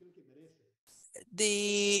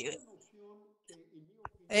the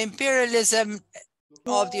imperialism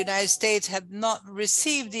of the United States had not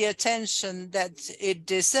received the attention that it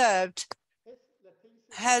deserved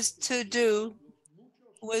has to do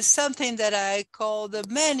with something that I call the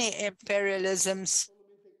many imperialisms.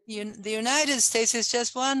 The United States is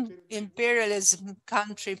just one imperialist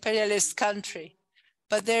country,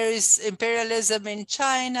 but there is imperialism in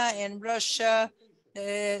China and Russia.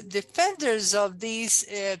 Defenders of these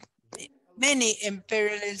many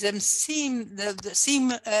imperialisms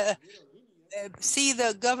see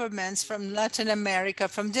the governments from Latin America,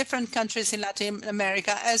 from different countries in Latin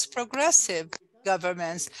America, as progressive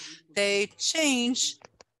governments. They change.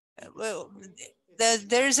 Well,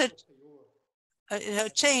 there is a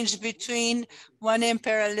change between one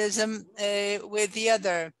imperialism with the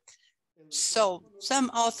other. So some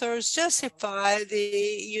authors justify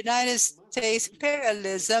the United States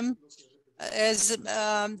imperialism as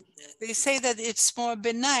they say that it's more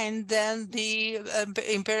benign than the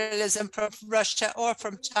imperialism from Russia or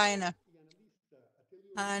from China.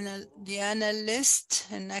 And the analyst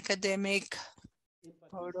and academic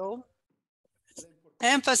portal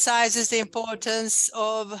emphasizes the importance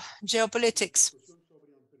of geopolitics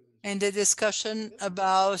in the discussion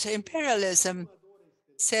about imperialism.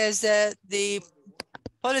 Says that the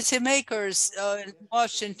policymakers in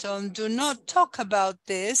Washington do not talk about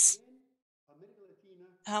this.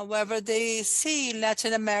 However, they see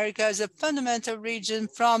Latin America as a fundamental region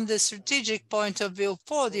from the strategic point of view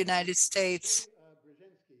for the United States.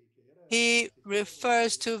 He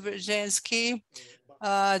refers to Brzezinski,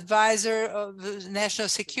 advisor of national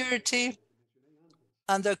security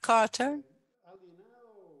under Carter,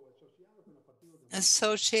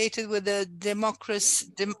 associated with the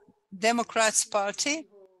Democrats Party.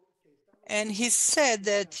 And he said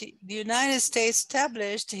that the United States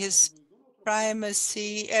established his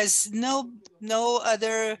primacy as no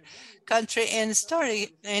other country in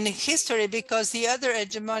history, because the other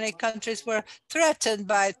hegemonic countries were threatened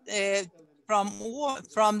by from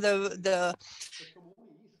the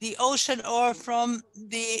ocean or from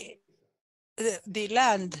the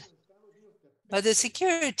land. But the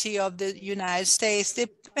security of the United States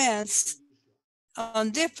depends on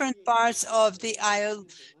different parts of the isle.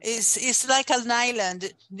 Is like an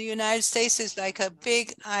island. The United States is like a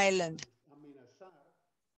big island.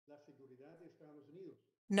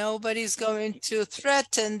 Nobody's going to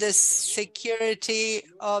threaten the security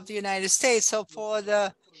of the United States. So for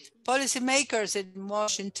the policymakers in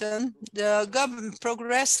Washington, the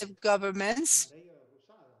progressive governments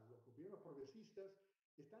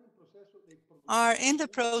are in the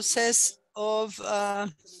process of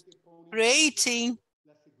creating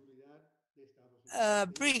a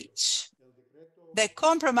breach that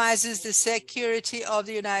compromises the security of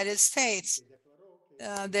the United States.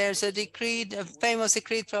 There's a decree, a famous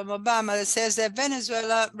decree from Obama that says that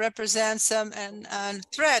Venezuela represents a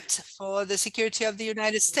threat for the security of the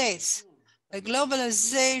United States. The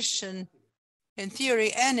globalization in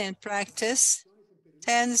theory and in practice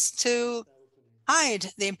tends to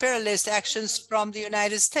hide the imperialist actions from the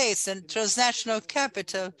United States and transnational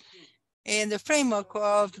capital in the framework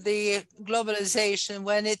of the globalization.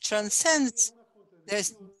 When it transcends the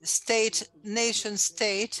nation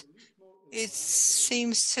state, it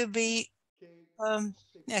seems to be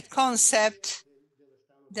a concept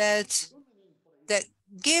that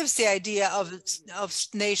gives the idea of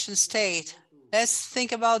nation state. Let's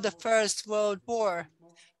think about the First World War,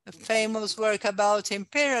 a famous work about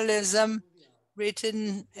imperialism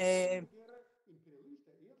written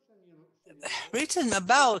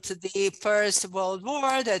about the First World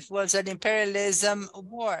War, that was an imperialism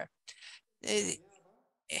war.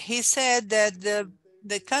 He said that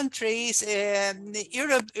the countries, the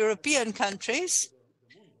European countries,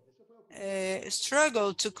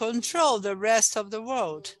 struggle to control the rest of the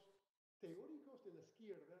world.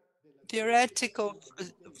 Theorics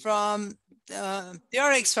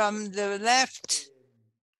from the left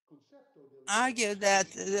argue that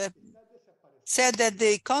said that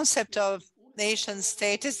the concept of nation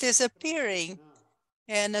state is disappearing,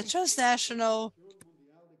 and a transnational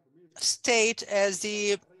state as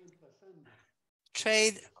the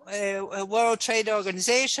World Trade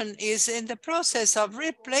Organization is in the process of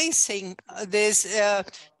replacing this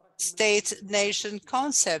state-nation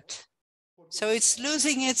concept. So it's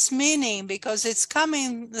losing its meaning, because it's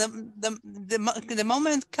coming. The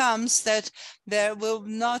moment comes that there will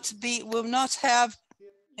not have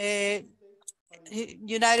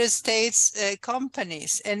United States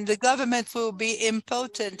companies, and the government will be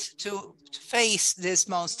impotent to face these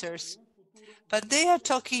monsters. But they are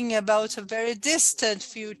talking about a very distant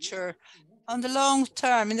future, in the long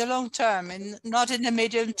term, and not in the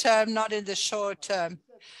medium term, not in the short term.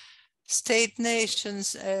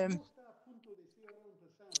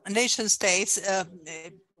 Nation states,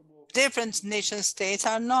 different nation states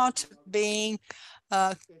are not being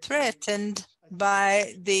threatened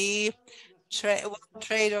by the World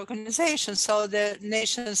Trade Organization. So the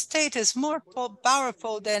nation state is more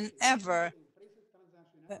powerful than ever.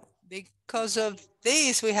 Because of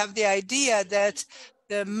this, we have the idea that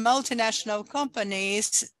the multinational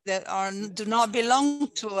companies that do not belong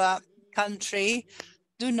to a country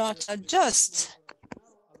do not adjust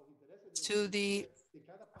to the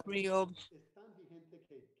real.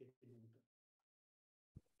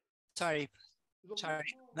 Sorry,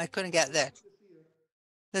 I couldn't get that.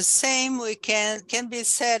 The same can be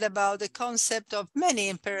said about the concept of many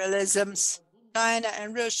imperialisms. China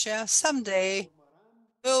and Russia someday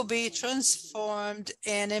will be transformed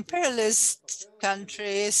in imperialist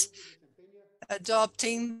countries,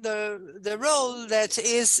 adopting the role that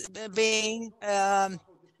is being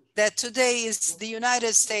that today is the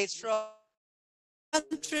United States role.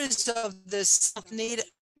 Countries of the South need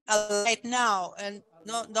a light now, and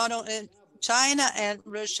not only China and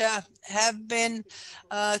Russia have been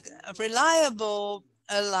reliable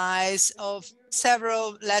allies of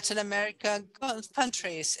several Latin American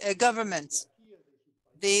countries, governments.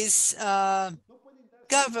 These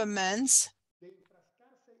governments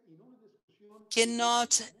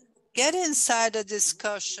cannot get inside a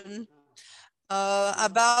discussion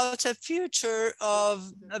about a future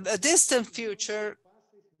of a distant future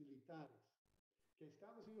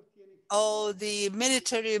all the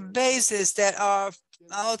military bases that are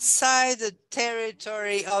outside the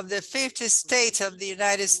territory of the 50 states of the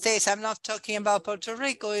United States. I'm not talking about Puerto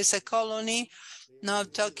Rico, it's a colony,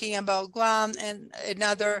 not talking about Guam and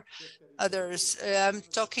others. I'm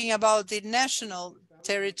talking about the national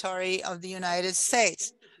territory of the United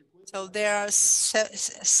States. So there are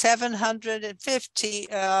 750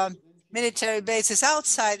 military bases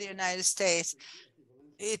outside the United States.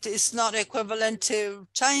 It is not equivalent to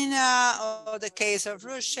China or the case of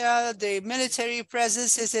Russia. The military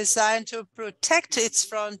presence is designed to protect its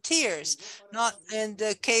frontiers, not in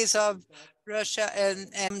the case of Russia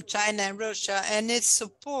and China and Russia. And its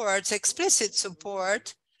support, explicit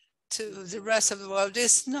support to the rest of the world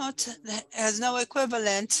is not, has no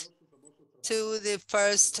equivalent to the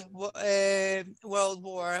First World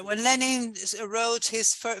War. When Lenin wrote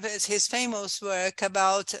his famous work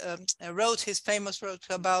about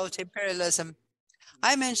imperialism,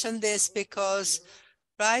 I mention this because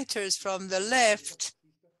writers from the left,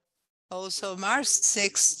 also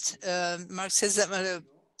Marxism,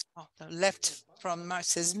 left from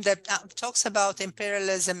Marxism, that talks about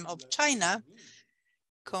imperialism of China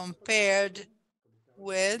compared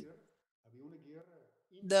with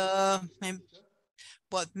the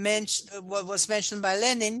what was mentioned by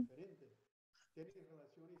Lenin.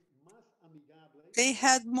 They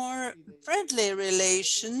had more friendly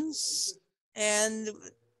relations and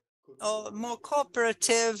more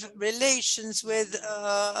cooperative relations with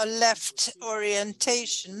a left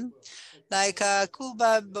orientation, like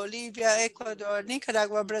Cuba, Bolivia, Ecuador,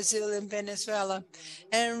 Nicaragua, Brazil, and Venezuela,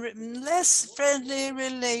 and less friendly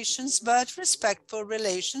relations, but respectful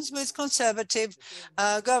relations with conservative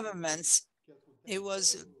governments. It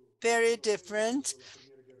was very different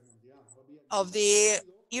of the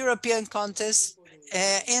European context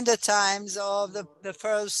in the times of the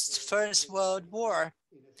First World War.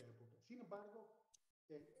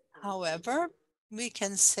 However, we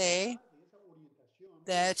can say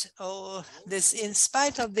that in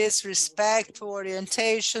spite of this respect for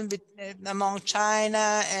orientation among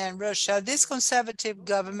China and Russia, these conservative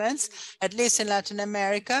governments, at least in Latin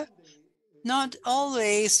America, not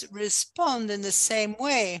always respond in the same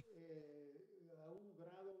way,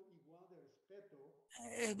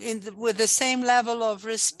 with the same level of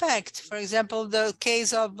respect. For example, the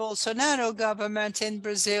case of Bolsonaro government in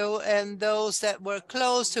Brazil, and those that were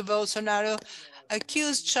close to Bolsonaro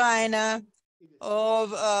accused China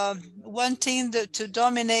of wanting to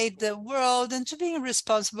dominate the world and to be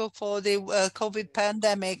responsible for the COVID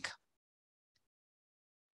pandemic.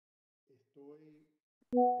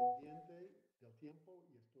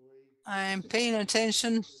 I'm paying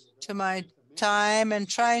attention to my time and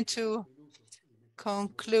trying to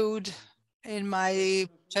conclude in my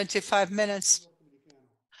 25 minutes.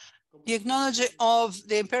 The acknowledgement of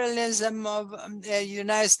the imperialism of the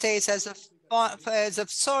United States as a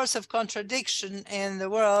source of contradiction in the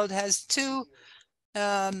world has two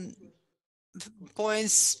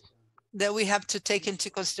points that we have to take into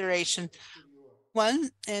consideration.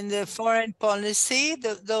 One, in the foreign policy,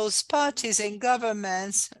 those parties and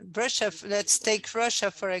governments, Russia, let's take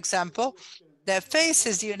Russia, for example, that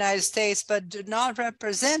faces the United States but do not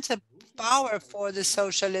represent a power for the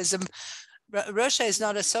socialism. Russia is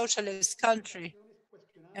not a socialist country,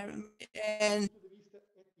 and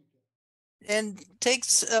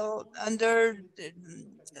takes under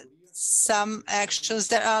some actions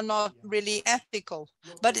that are not really ethical,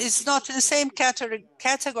 but it's not in the same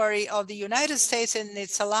category of the United States and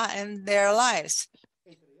their allies.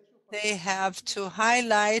 They have to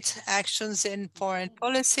highlight actions in foreign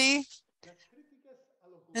policy.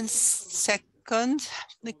 And second,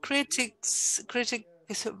 the critics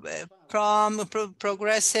from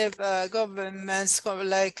progressive governments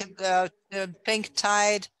like the Pink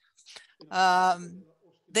Tide,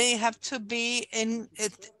 they have to be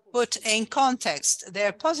put in context.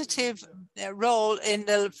 Their positive role in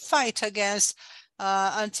the fight against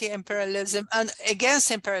anti-imperialism and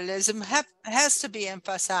against imperialism has to be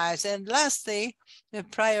emphasized. And lastly, the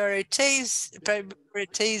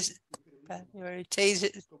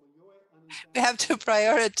we have to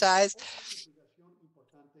prioritize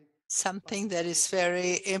something that is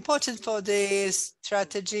very important for the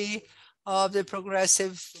strategy of the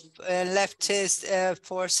progressive leftist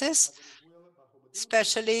forces,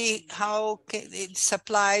 especially how it's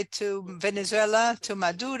applied to Venezuela, to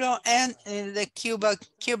Maduro, and in the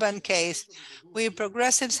Cuban case. We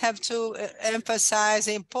progressives have to emphasize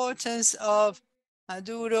the importance of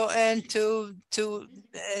Maduro and to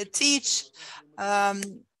teach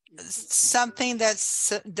something that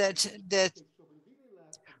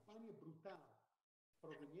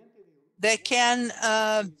can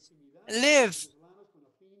live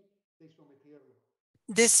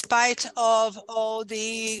despite of all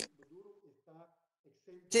the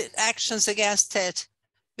actions against it.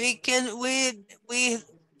 We can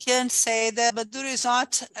say that Maduro is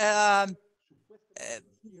not.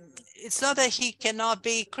 It's not that he cannot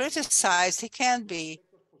be criticized. He can be,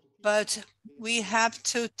 but we have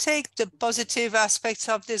to take the positive aspects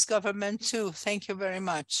of this government too. Thank you very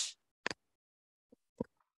much.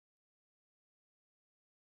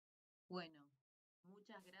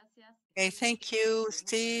 Okay, thank you,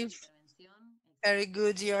 Steve. Very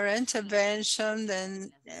good, your intervention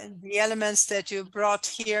and the elements that you brought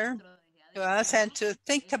here to us, and to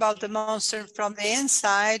think about the monster from the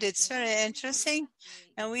inside. It's very interesting.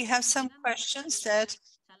 And we have some questions that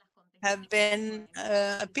have been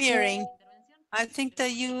appearing. I think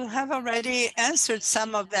that you have already answered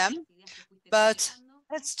some of them, but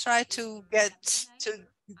let's try to get to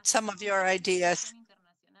some of your ideas.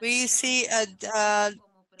 We see a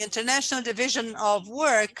international division of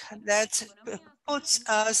work that puts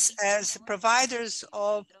us as providers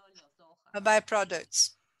of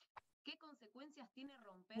byproducts.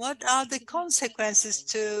 What are the consequences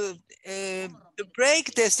to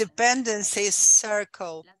break this dependency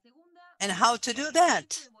circle, and how to do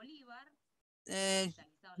that?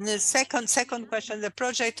 The second question, the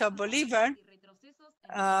project of Bolivar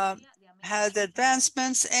has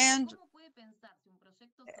advancements and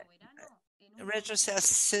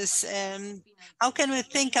retrocesses. And how can we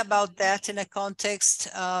think about that in a context?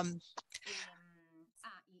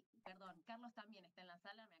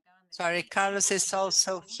 Sorry, Carlos is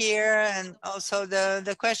also here, and also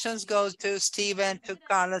the questions go to Steve and to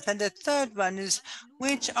Carlos. And the third one is,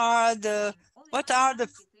 what are the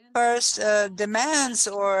first demands,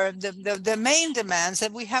 or the main demands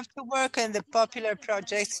that we have to work in the popular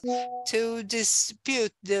projects to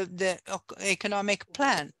dispute the economic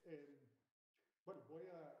plan?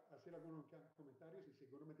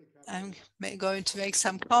 I'm going to make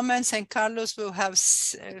some comments, and Carlos will have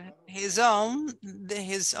his own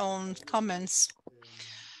comments.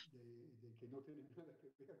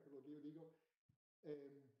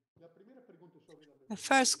 The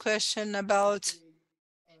first question about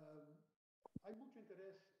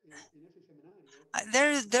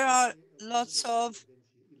there are lots of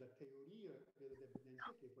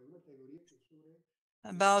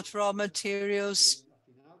about raw materials.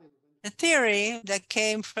 A theory that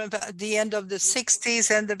came from the end of the 60s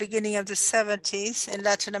and the beginning of the 70s in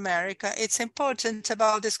Latin America. It's important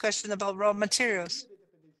about this question about raw materials.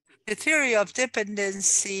 The theory of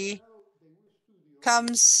dependency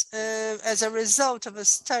comes as a result of a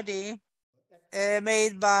study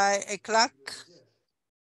made by ECLAC,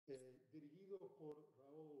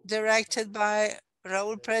 directed by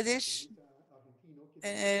Raúl Predisch,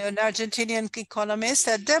 an Argentinian economist,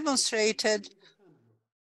 that demonstrated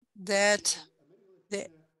that the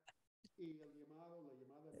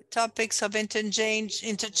topics of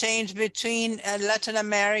interchange between Latin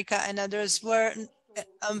America and others were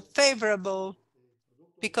unfavorable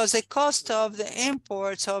because the cost of the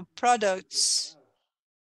imports of products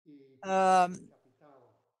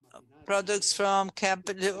from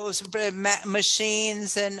capitals,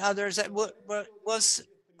 machines and others was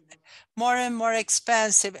more and more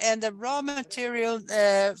expensive, and the raw material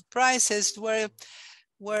prices were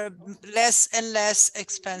less and less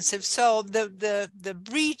expensive. So the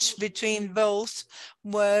breach between both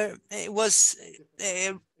was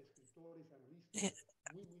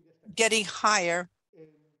getting higher.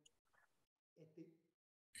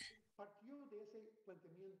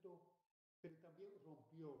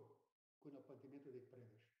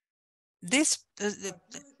 This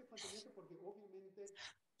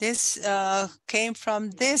came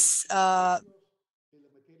from this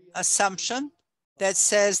assumption that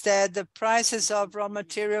says that the prices of raw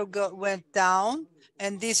material went down,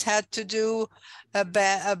 and this had to do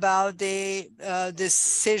about the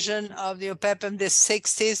decision of the OPEP in the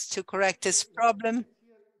 60s to correct this problem.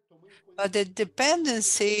 But the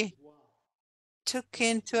dependency took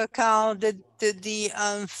into account the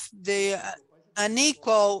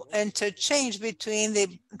unequal interchange between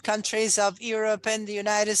the countries of Europe and the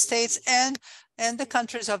United States and the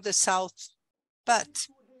countries of the South. But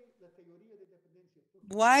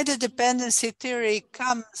why the dependency theory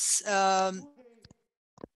comes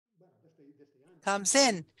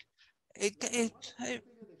in? It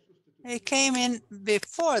came in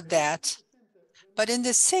before that, but in the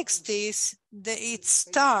 60s, it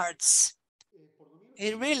starts.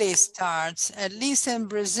 It really starts, at least in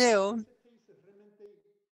Brazil.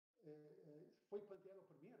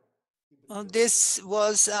 This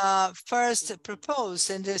was first proposed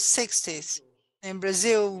in the 60s. in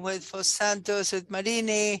Brazil with Fos Santos, with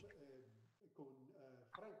Marini,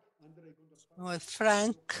 with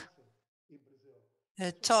Frank,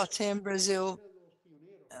 taught in Brazil.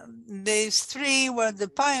 These three were the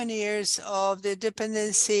pioneers of the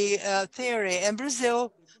dependency theory, and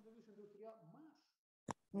Brazil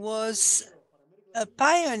was a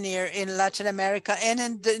pioneer in Latin America and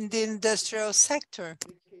in the industrial sector.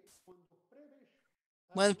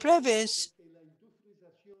 When Previs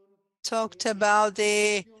talked about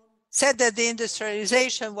said that the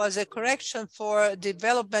industrialization was a correction for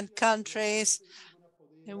development countries,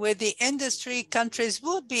 and with the industry, countries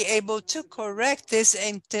would be able to correct this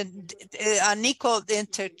unequal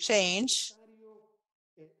interchange.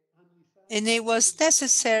 And it was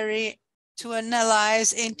necessary to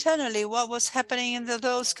analyze internally what was happening in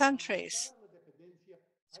those countries.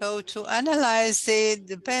 So to analyze the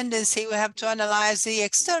dependency, we have to analyze the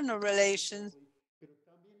external relations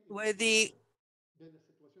with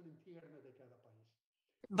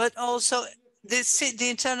but also the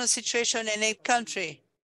internal situation in a country.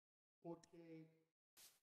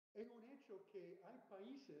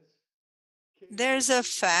 There's a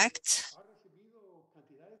fact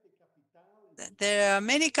that there are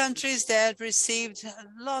many countries that received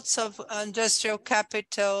lots of industrial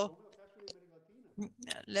capital.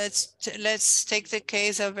 Let's take the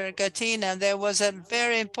case of Argentina. There was a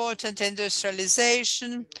very important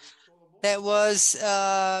industrialization that was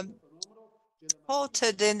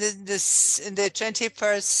halted in the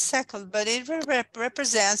 21st century, but it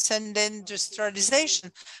represents an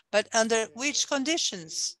industrialization. But under which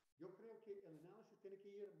conditions?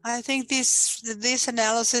 I think this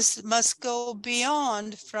analysis must go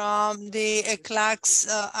beyond from the ECLAC's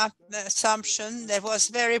assumption that was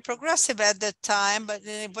very progressive at the time, but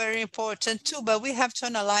very important too. But we have to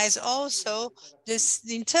analyze also the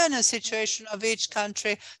internal situation of each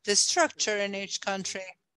country, the structure in each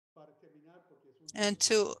country. And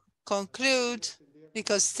to conclude,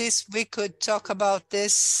 because we could talk about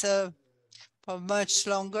this for much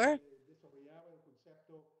longer,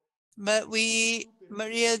 but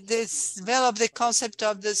Maria developed the concept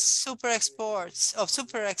of the super exports.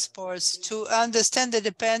 To understand the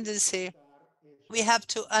dependency. We have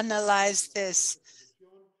to analyze this,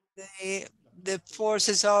 the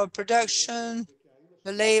forces of production,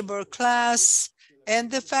 the labor class, and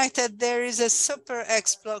the fact that there is a super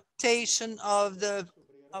exploitation of the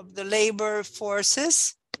labor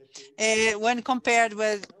forces when compared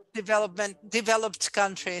with developed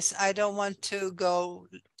countries. I don't want to go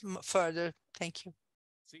further. Thank you.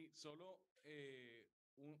 Sí, solo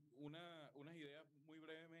unas ideas muy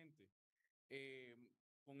brevemente.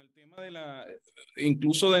 Con el tema de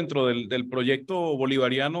incluso dentro del proyecto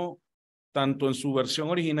bolivariano, tanto en su versión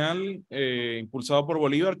original, impulsado por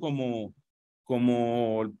Bolívar, como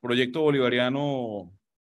el proyecto bolivariano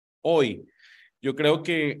hoy. Yo creo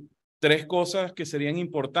que tres cosas que serían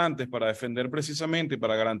importantes para defender precisamente y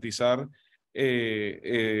para garantizar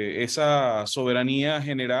esa soberanía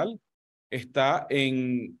general está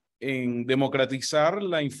en democratizar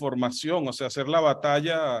la información, o sea, hacer la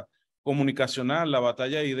batalla comunicacional, la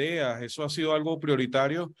batalla de ideas. Eso ha sido algo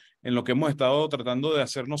prioritario en lo que hemos estado tratando de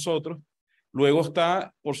hacer nosotros. Luego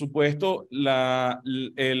está, por supuesto,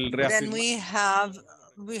 el Then reafirmar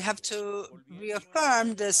we have to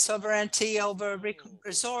reaffirm the sovereignty over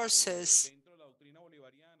resources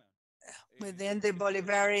within the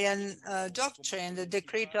Bolivarian doctrine, the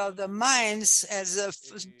decree of the mines as a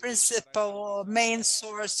principal main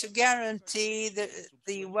source to guarantee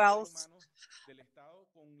the wealth,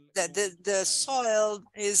 that the soil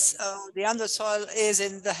is, the undersoil is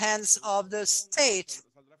in the hands of the state,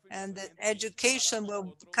 and the education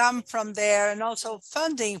will come from there, and also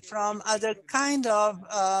funding from other kind of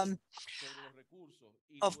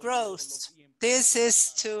growth. This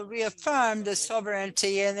is to reaffirm the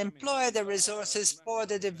sovereignty and employ the resources for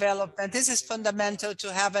the development. This is fundamental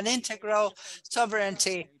to have an integral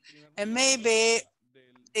sovereignty. And maybe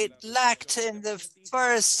it lacked in the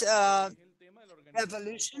first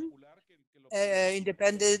revolution,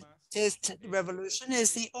 independentist revolution,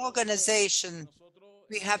 is the organization.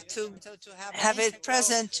 We have to have it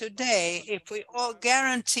present today. If we all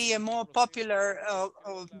guarantee a more popular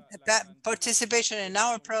participation in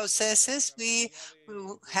our processes, we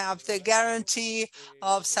will have the guarantee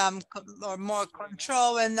of some or more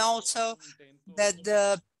control, and also that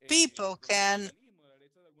the people can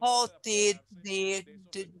hold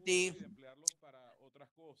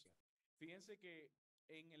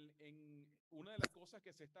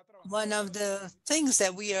one of the things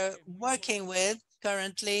that we are working with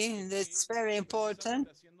currently, and it's very important,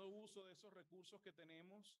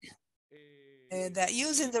 that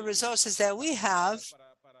using the resources that we have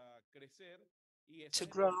to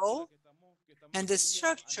grow and the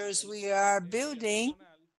structures we are building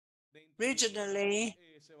regionally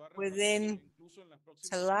within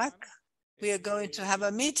CELAC. We are going to have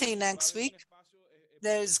a meeting next week.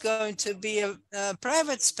 There's going to be a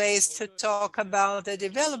private space to talk about the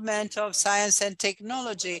development of science and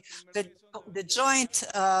technology, the joint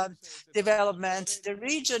development. The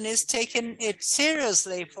region is taking it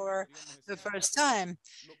seriously for the first time.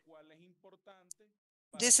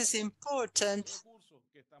 This is important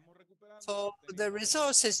for the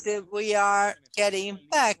resources that we are getting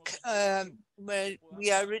back, where we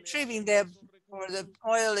are retrieving them for the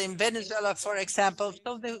oil in Venezuela, for example,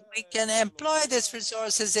 so that we can employ these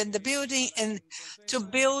resources in the building and to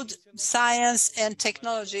build science and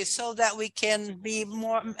technology so that we can be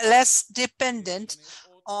less dependent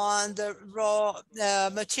on the raw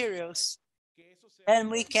materials. And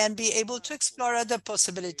we can be able to explore other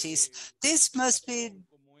possibilities. This must be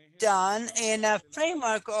done in a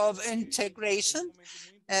framework of integration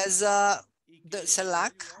as the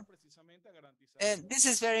CELAC. And this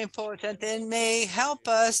is very important and may help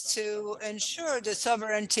us to ensure the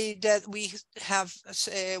sovereignty that we have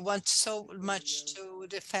want so much to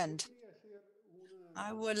defend.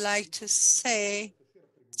 I would like to say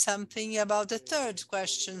something about the third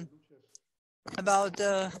question, about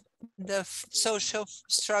the social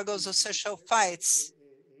struggles or social fights.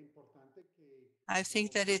 I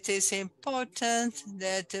think that it is important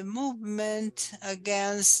that the movement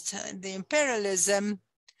against the imperialism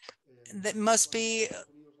that must be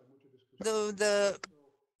the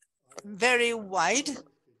very wide.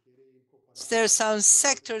 There are some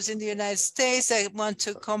sectors in the United States that want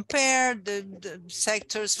to compare the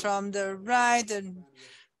sectors from the right, and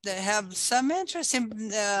they have some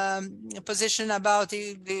interesting position about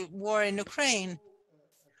the war in Ukraine.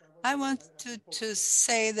 I want to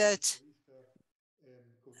say that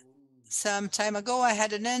some time ago, I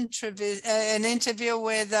had an interview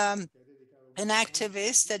with an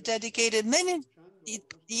activist that dedicated many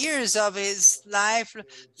years of his life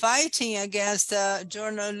fighting against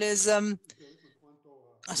journalism,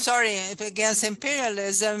 against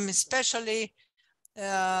imperialism, especially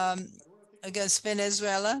against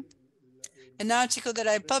Venezuela. An article that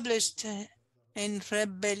I published in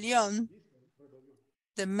Rebellion,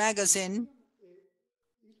 the magazine,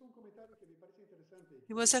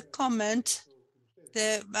 it was a comment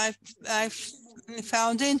that I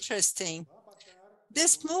found interesting.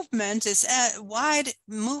 This movement is a wide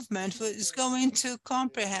movement which is going to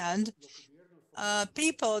comprehend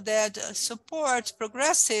people that support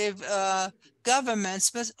progressive governments,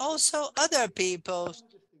 but also other people.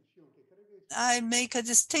 I make a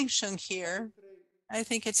distinction here. I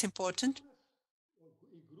think it's important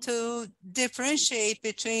to differentiate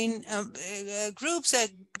between groups that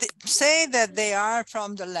say that they are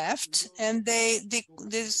from the left and they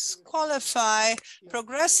disqualify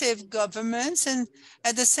progressive governments, and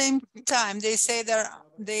at the same time they say that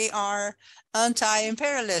they are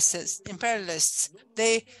anti-imperialists.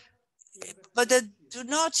 But they do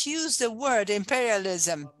not use the word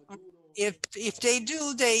imperialism. If they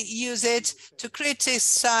do, they use it to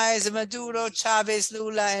criticize Maduro, Chavez,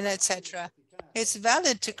 Lula, and etc. It's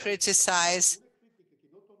valid to criticize,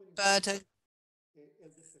 but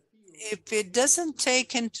if it doesn't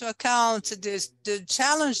take into account the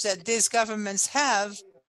challenge that these governments have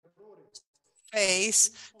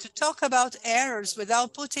face to talk about errors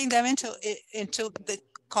without putting them into the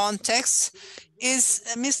context is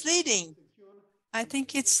misleading. I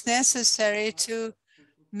think it's necessary to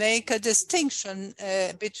make a distinction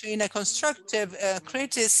between a constructive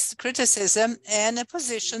criticism and a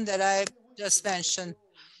position that I just mentioned.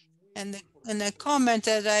 And a comment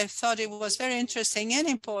that I thought it was very interesting and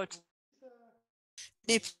important.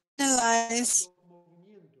 If you analyze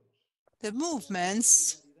the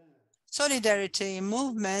movements, solidarity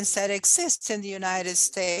movements that exist in the United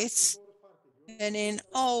States and in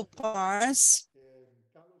all parts,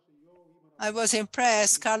 I was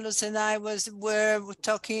impressed. Carlos and I were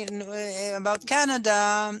talking about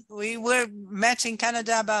Canada. We were met in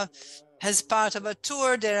Canada as part of a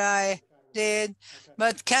tour that I did,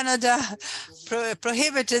 but Canada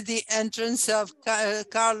prohibited the entrance of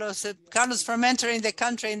Carlos from entering the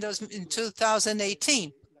country in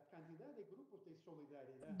 2018.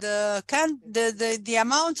 The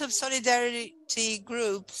amount of solidarity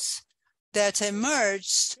groups that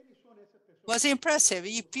emerged was impressive.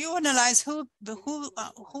 If you analyze who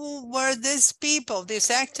were these people, these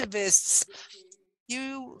activists,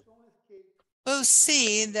 you will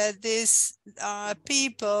see that these are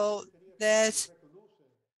people that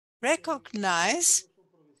recognize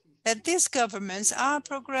that these governments are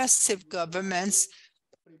progressive governments,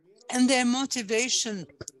 and their motivation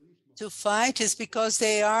to fight is because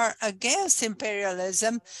they are against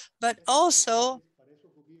imperialism, but also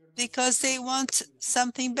because they want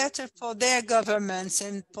something better for their governments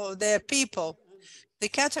and for their people. The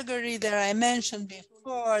category that I mentioned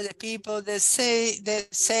before, the people that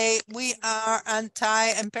say we are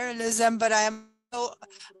anti-imperialism, but I am also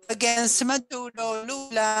against Maduro,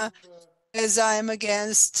 Lula, as I am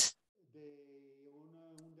against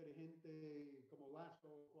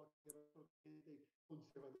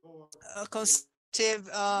conservative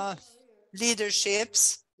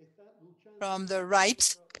leaderships from the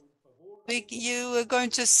right. You are going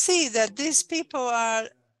to see that these people are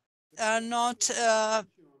not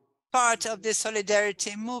part of the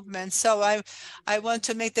solidarity movement. So I want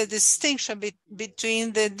to make the distinction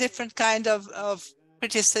between the different kind of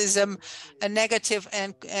criticism, a negative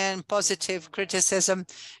and positive criticism.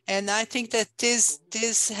 And I think that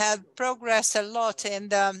this have progressed a lot in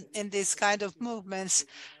this kind of movements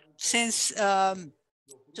since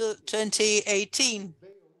 2018.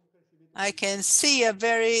 I can see a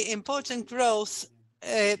very important growth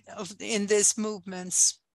in these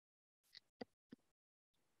movements.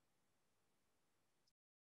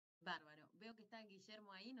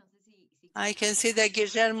 I can see that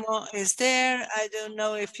Guillermo is there. I don't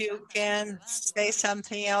know if you can say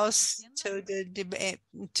something else to the debate,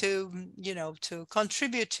 to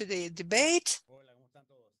contribute to the debate.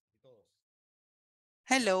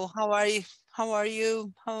 Hello, how are you? How are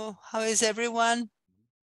you? How is everyone?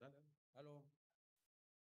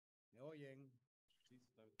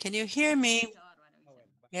 Can you hear me?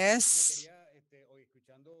 Yes.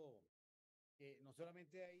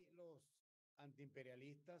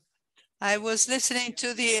 I was listening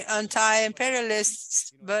to the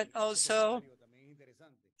anti-imperialists, but also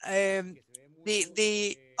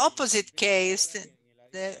the opposite case.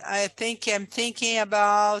 I think I'm thinking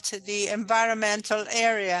about the environmental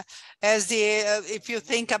area as if you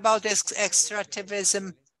think about this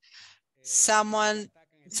extractivism,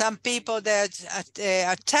 some people that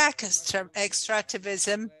attack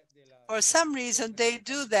extractivism, for some reason they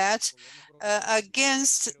do that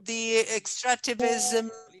against the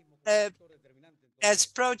extractivism uh, as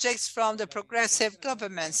projects from the progressive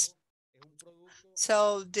governments.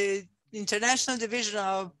 So the International Division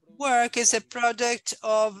of Work is a product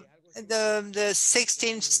of the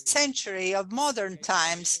 16th century, of modern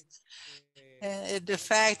times. The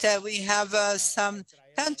fact that we have some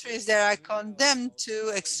countries that are condemned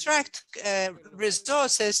to extract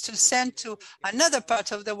resources to send to another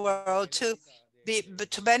part of the world to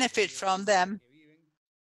benefit from them.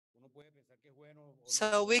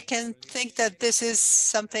 So we can think that this is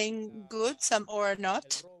something good, some or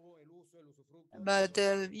not, but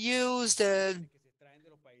the use, the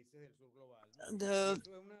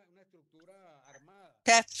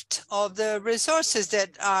theft of the resources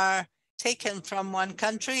that are taken from one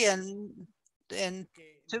country and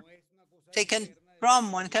to, taken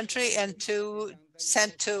from one country and to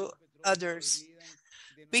sent to others.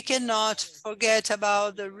 We cannot forget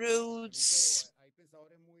about the roots.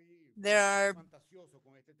 There are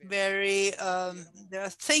there are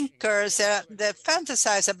thinkers that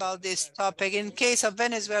fantasize about this topic. In case of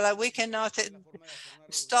Venezuela, we cannot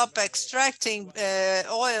stop extracting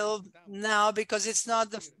oil now because it's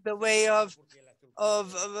not the way of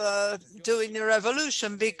doing the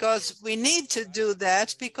revolution, because we need to do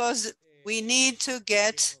that because we need to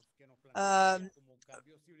get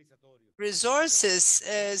resources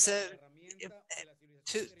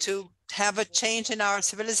to have a change in our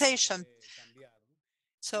civilization.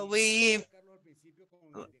 So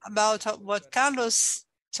about what Carlos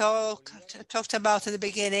talked about in the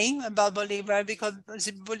beginning about Bolivar, because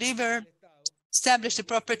Bolivar established the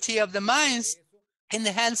property of the mines in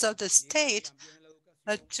the hands of the state,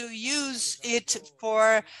 to use it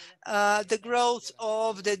for the growth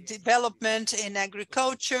of the development in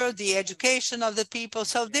agriculture, the education of the people.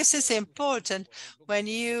 So this is important when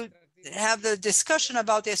you have the discussion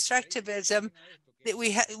about extractivism.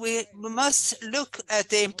 We must look at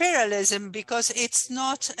the imperialism, because it's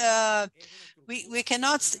not, we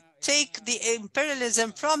cannot take the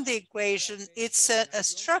imperialism from the equation. It's a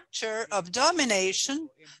structure of domination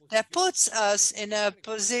that puts us in a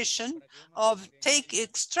position of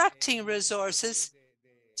extracting resources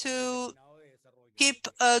to keep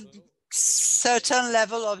a certain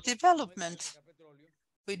level of development.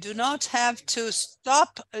 We do not have to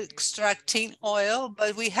stop extracting oil,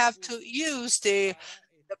 but we have to use the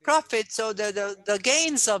profits or the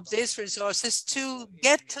gains of these resources to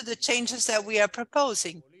get to the changes that we are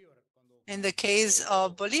proposing. In the case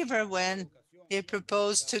of Bolivar, when He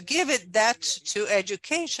proposed to give it that to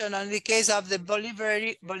education. In the case of the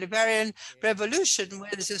Bolivarian revolution,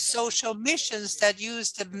 with the social missions that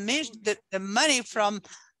used the money from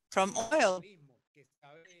oil.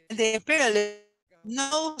 And the imperialist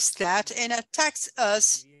knows that and attacks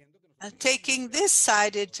us, taking this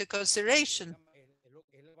side into consideration.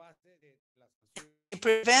 It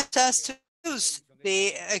prevents us to use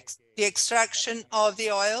the extraction of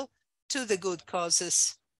the oil to the good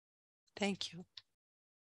causes. Thank you.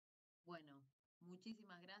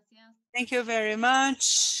 Thank you very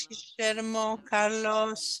much, Guillermo,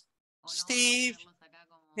 Carlos, Steve.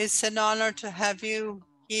 It's an honor to have you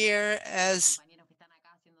here as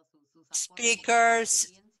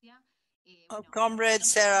speakers,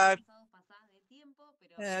 comrades that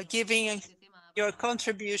are giving your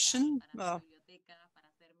contribution.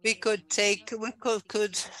 We could take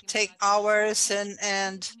hours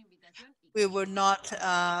and we would not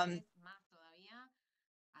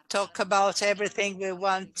talk about everything we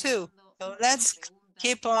want to. So let's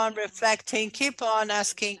keep on reflecting, keep on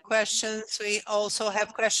asking questions. We also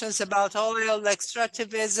have questions about oil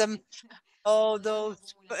extractivism, all those,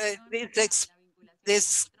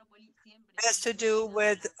 this has to do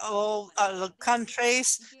with all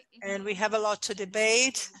countries, and we have a lot to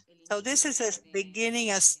debate. So this is a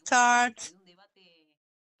beginning, a start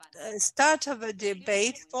of a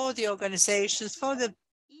debate for the organizations, for the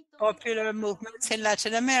popular movements in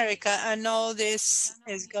Latin America. I know this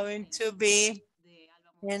is going to be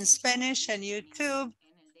in Spanish and YouTube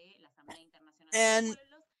and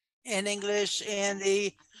in English in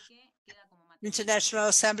the International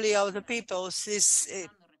Assembly of the Peoples. This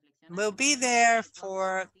will be there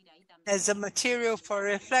as a material for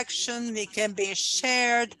reflection. It can be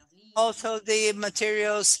shared. Also, the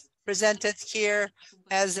materials presented here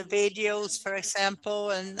as videos, for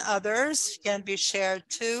example, and others can be shared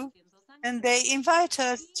too. And they invite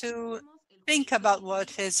us to think about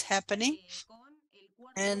what is happening.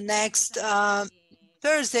 And next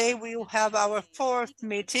Thursday, we will have our 4th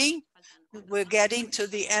meeting. We're getting to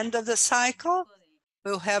the end of the cycle.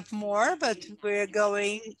 We'll have more, but we're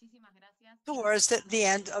going towards the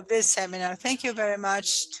end of this seminar. Thank you very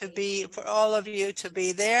much for all of you to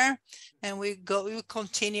be there. And we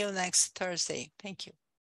continue next Thursday. Thank you.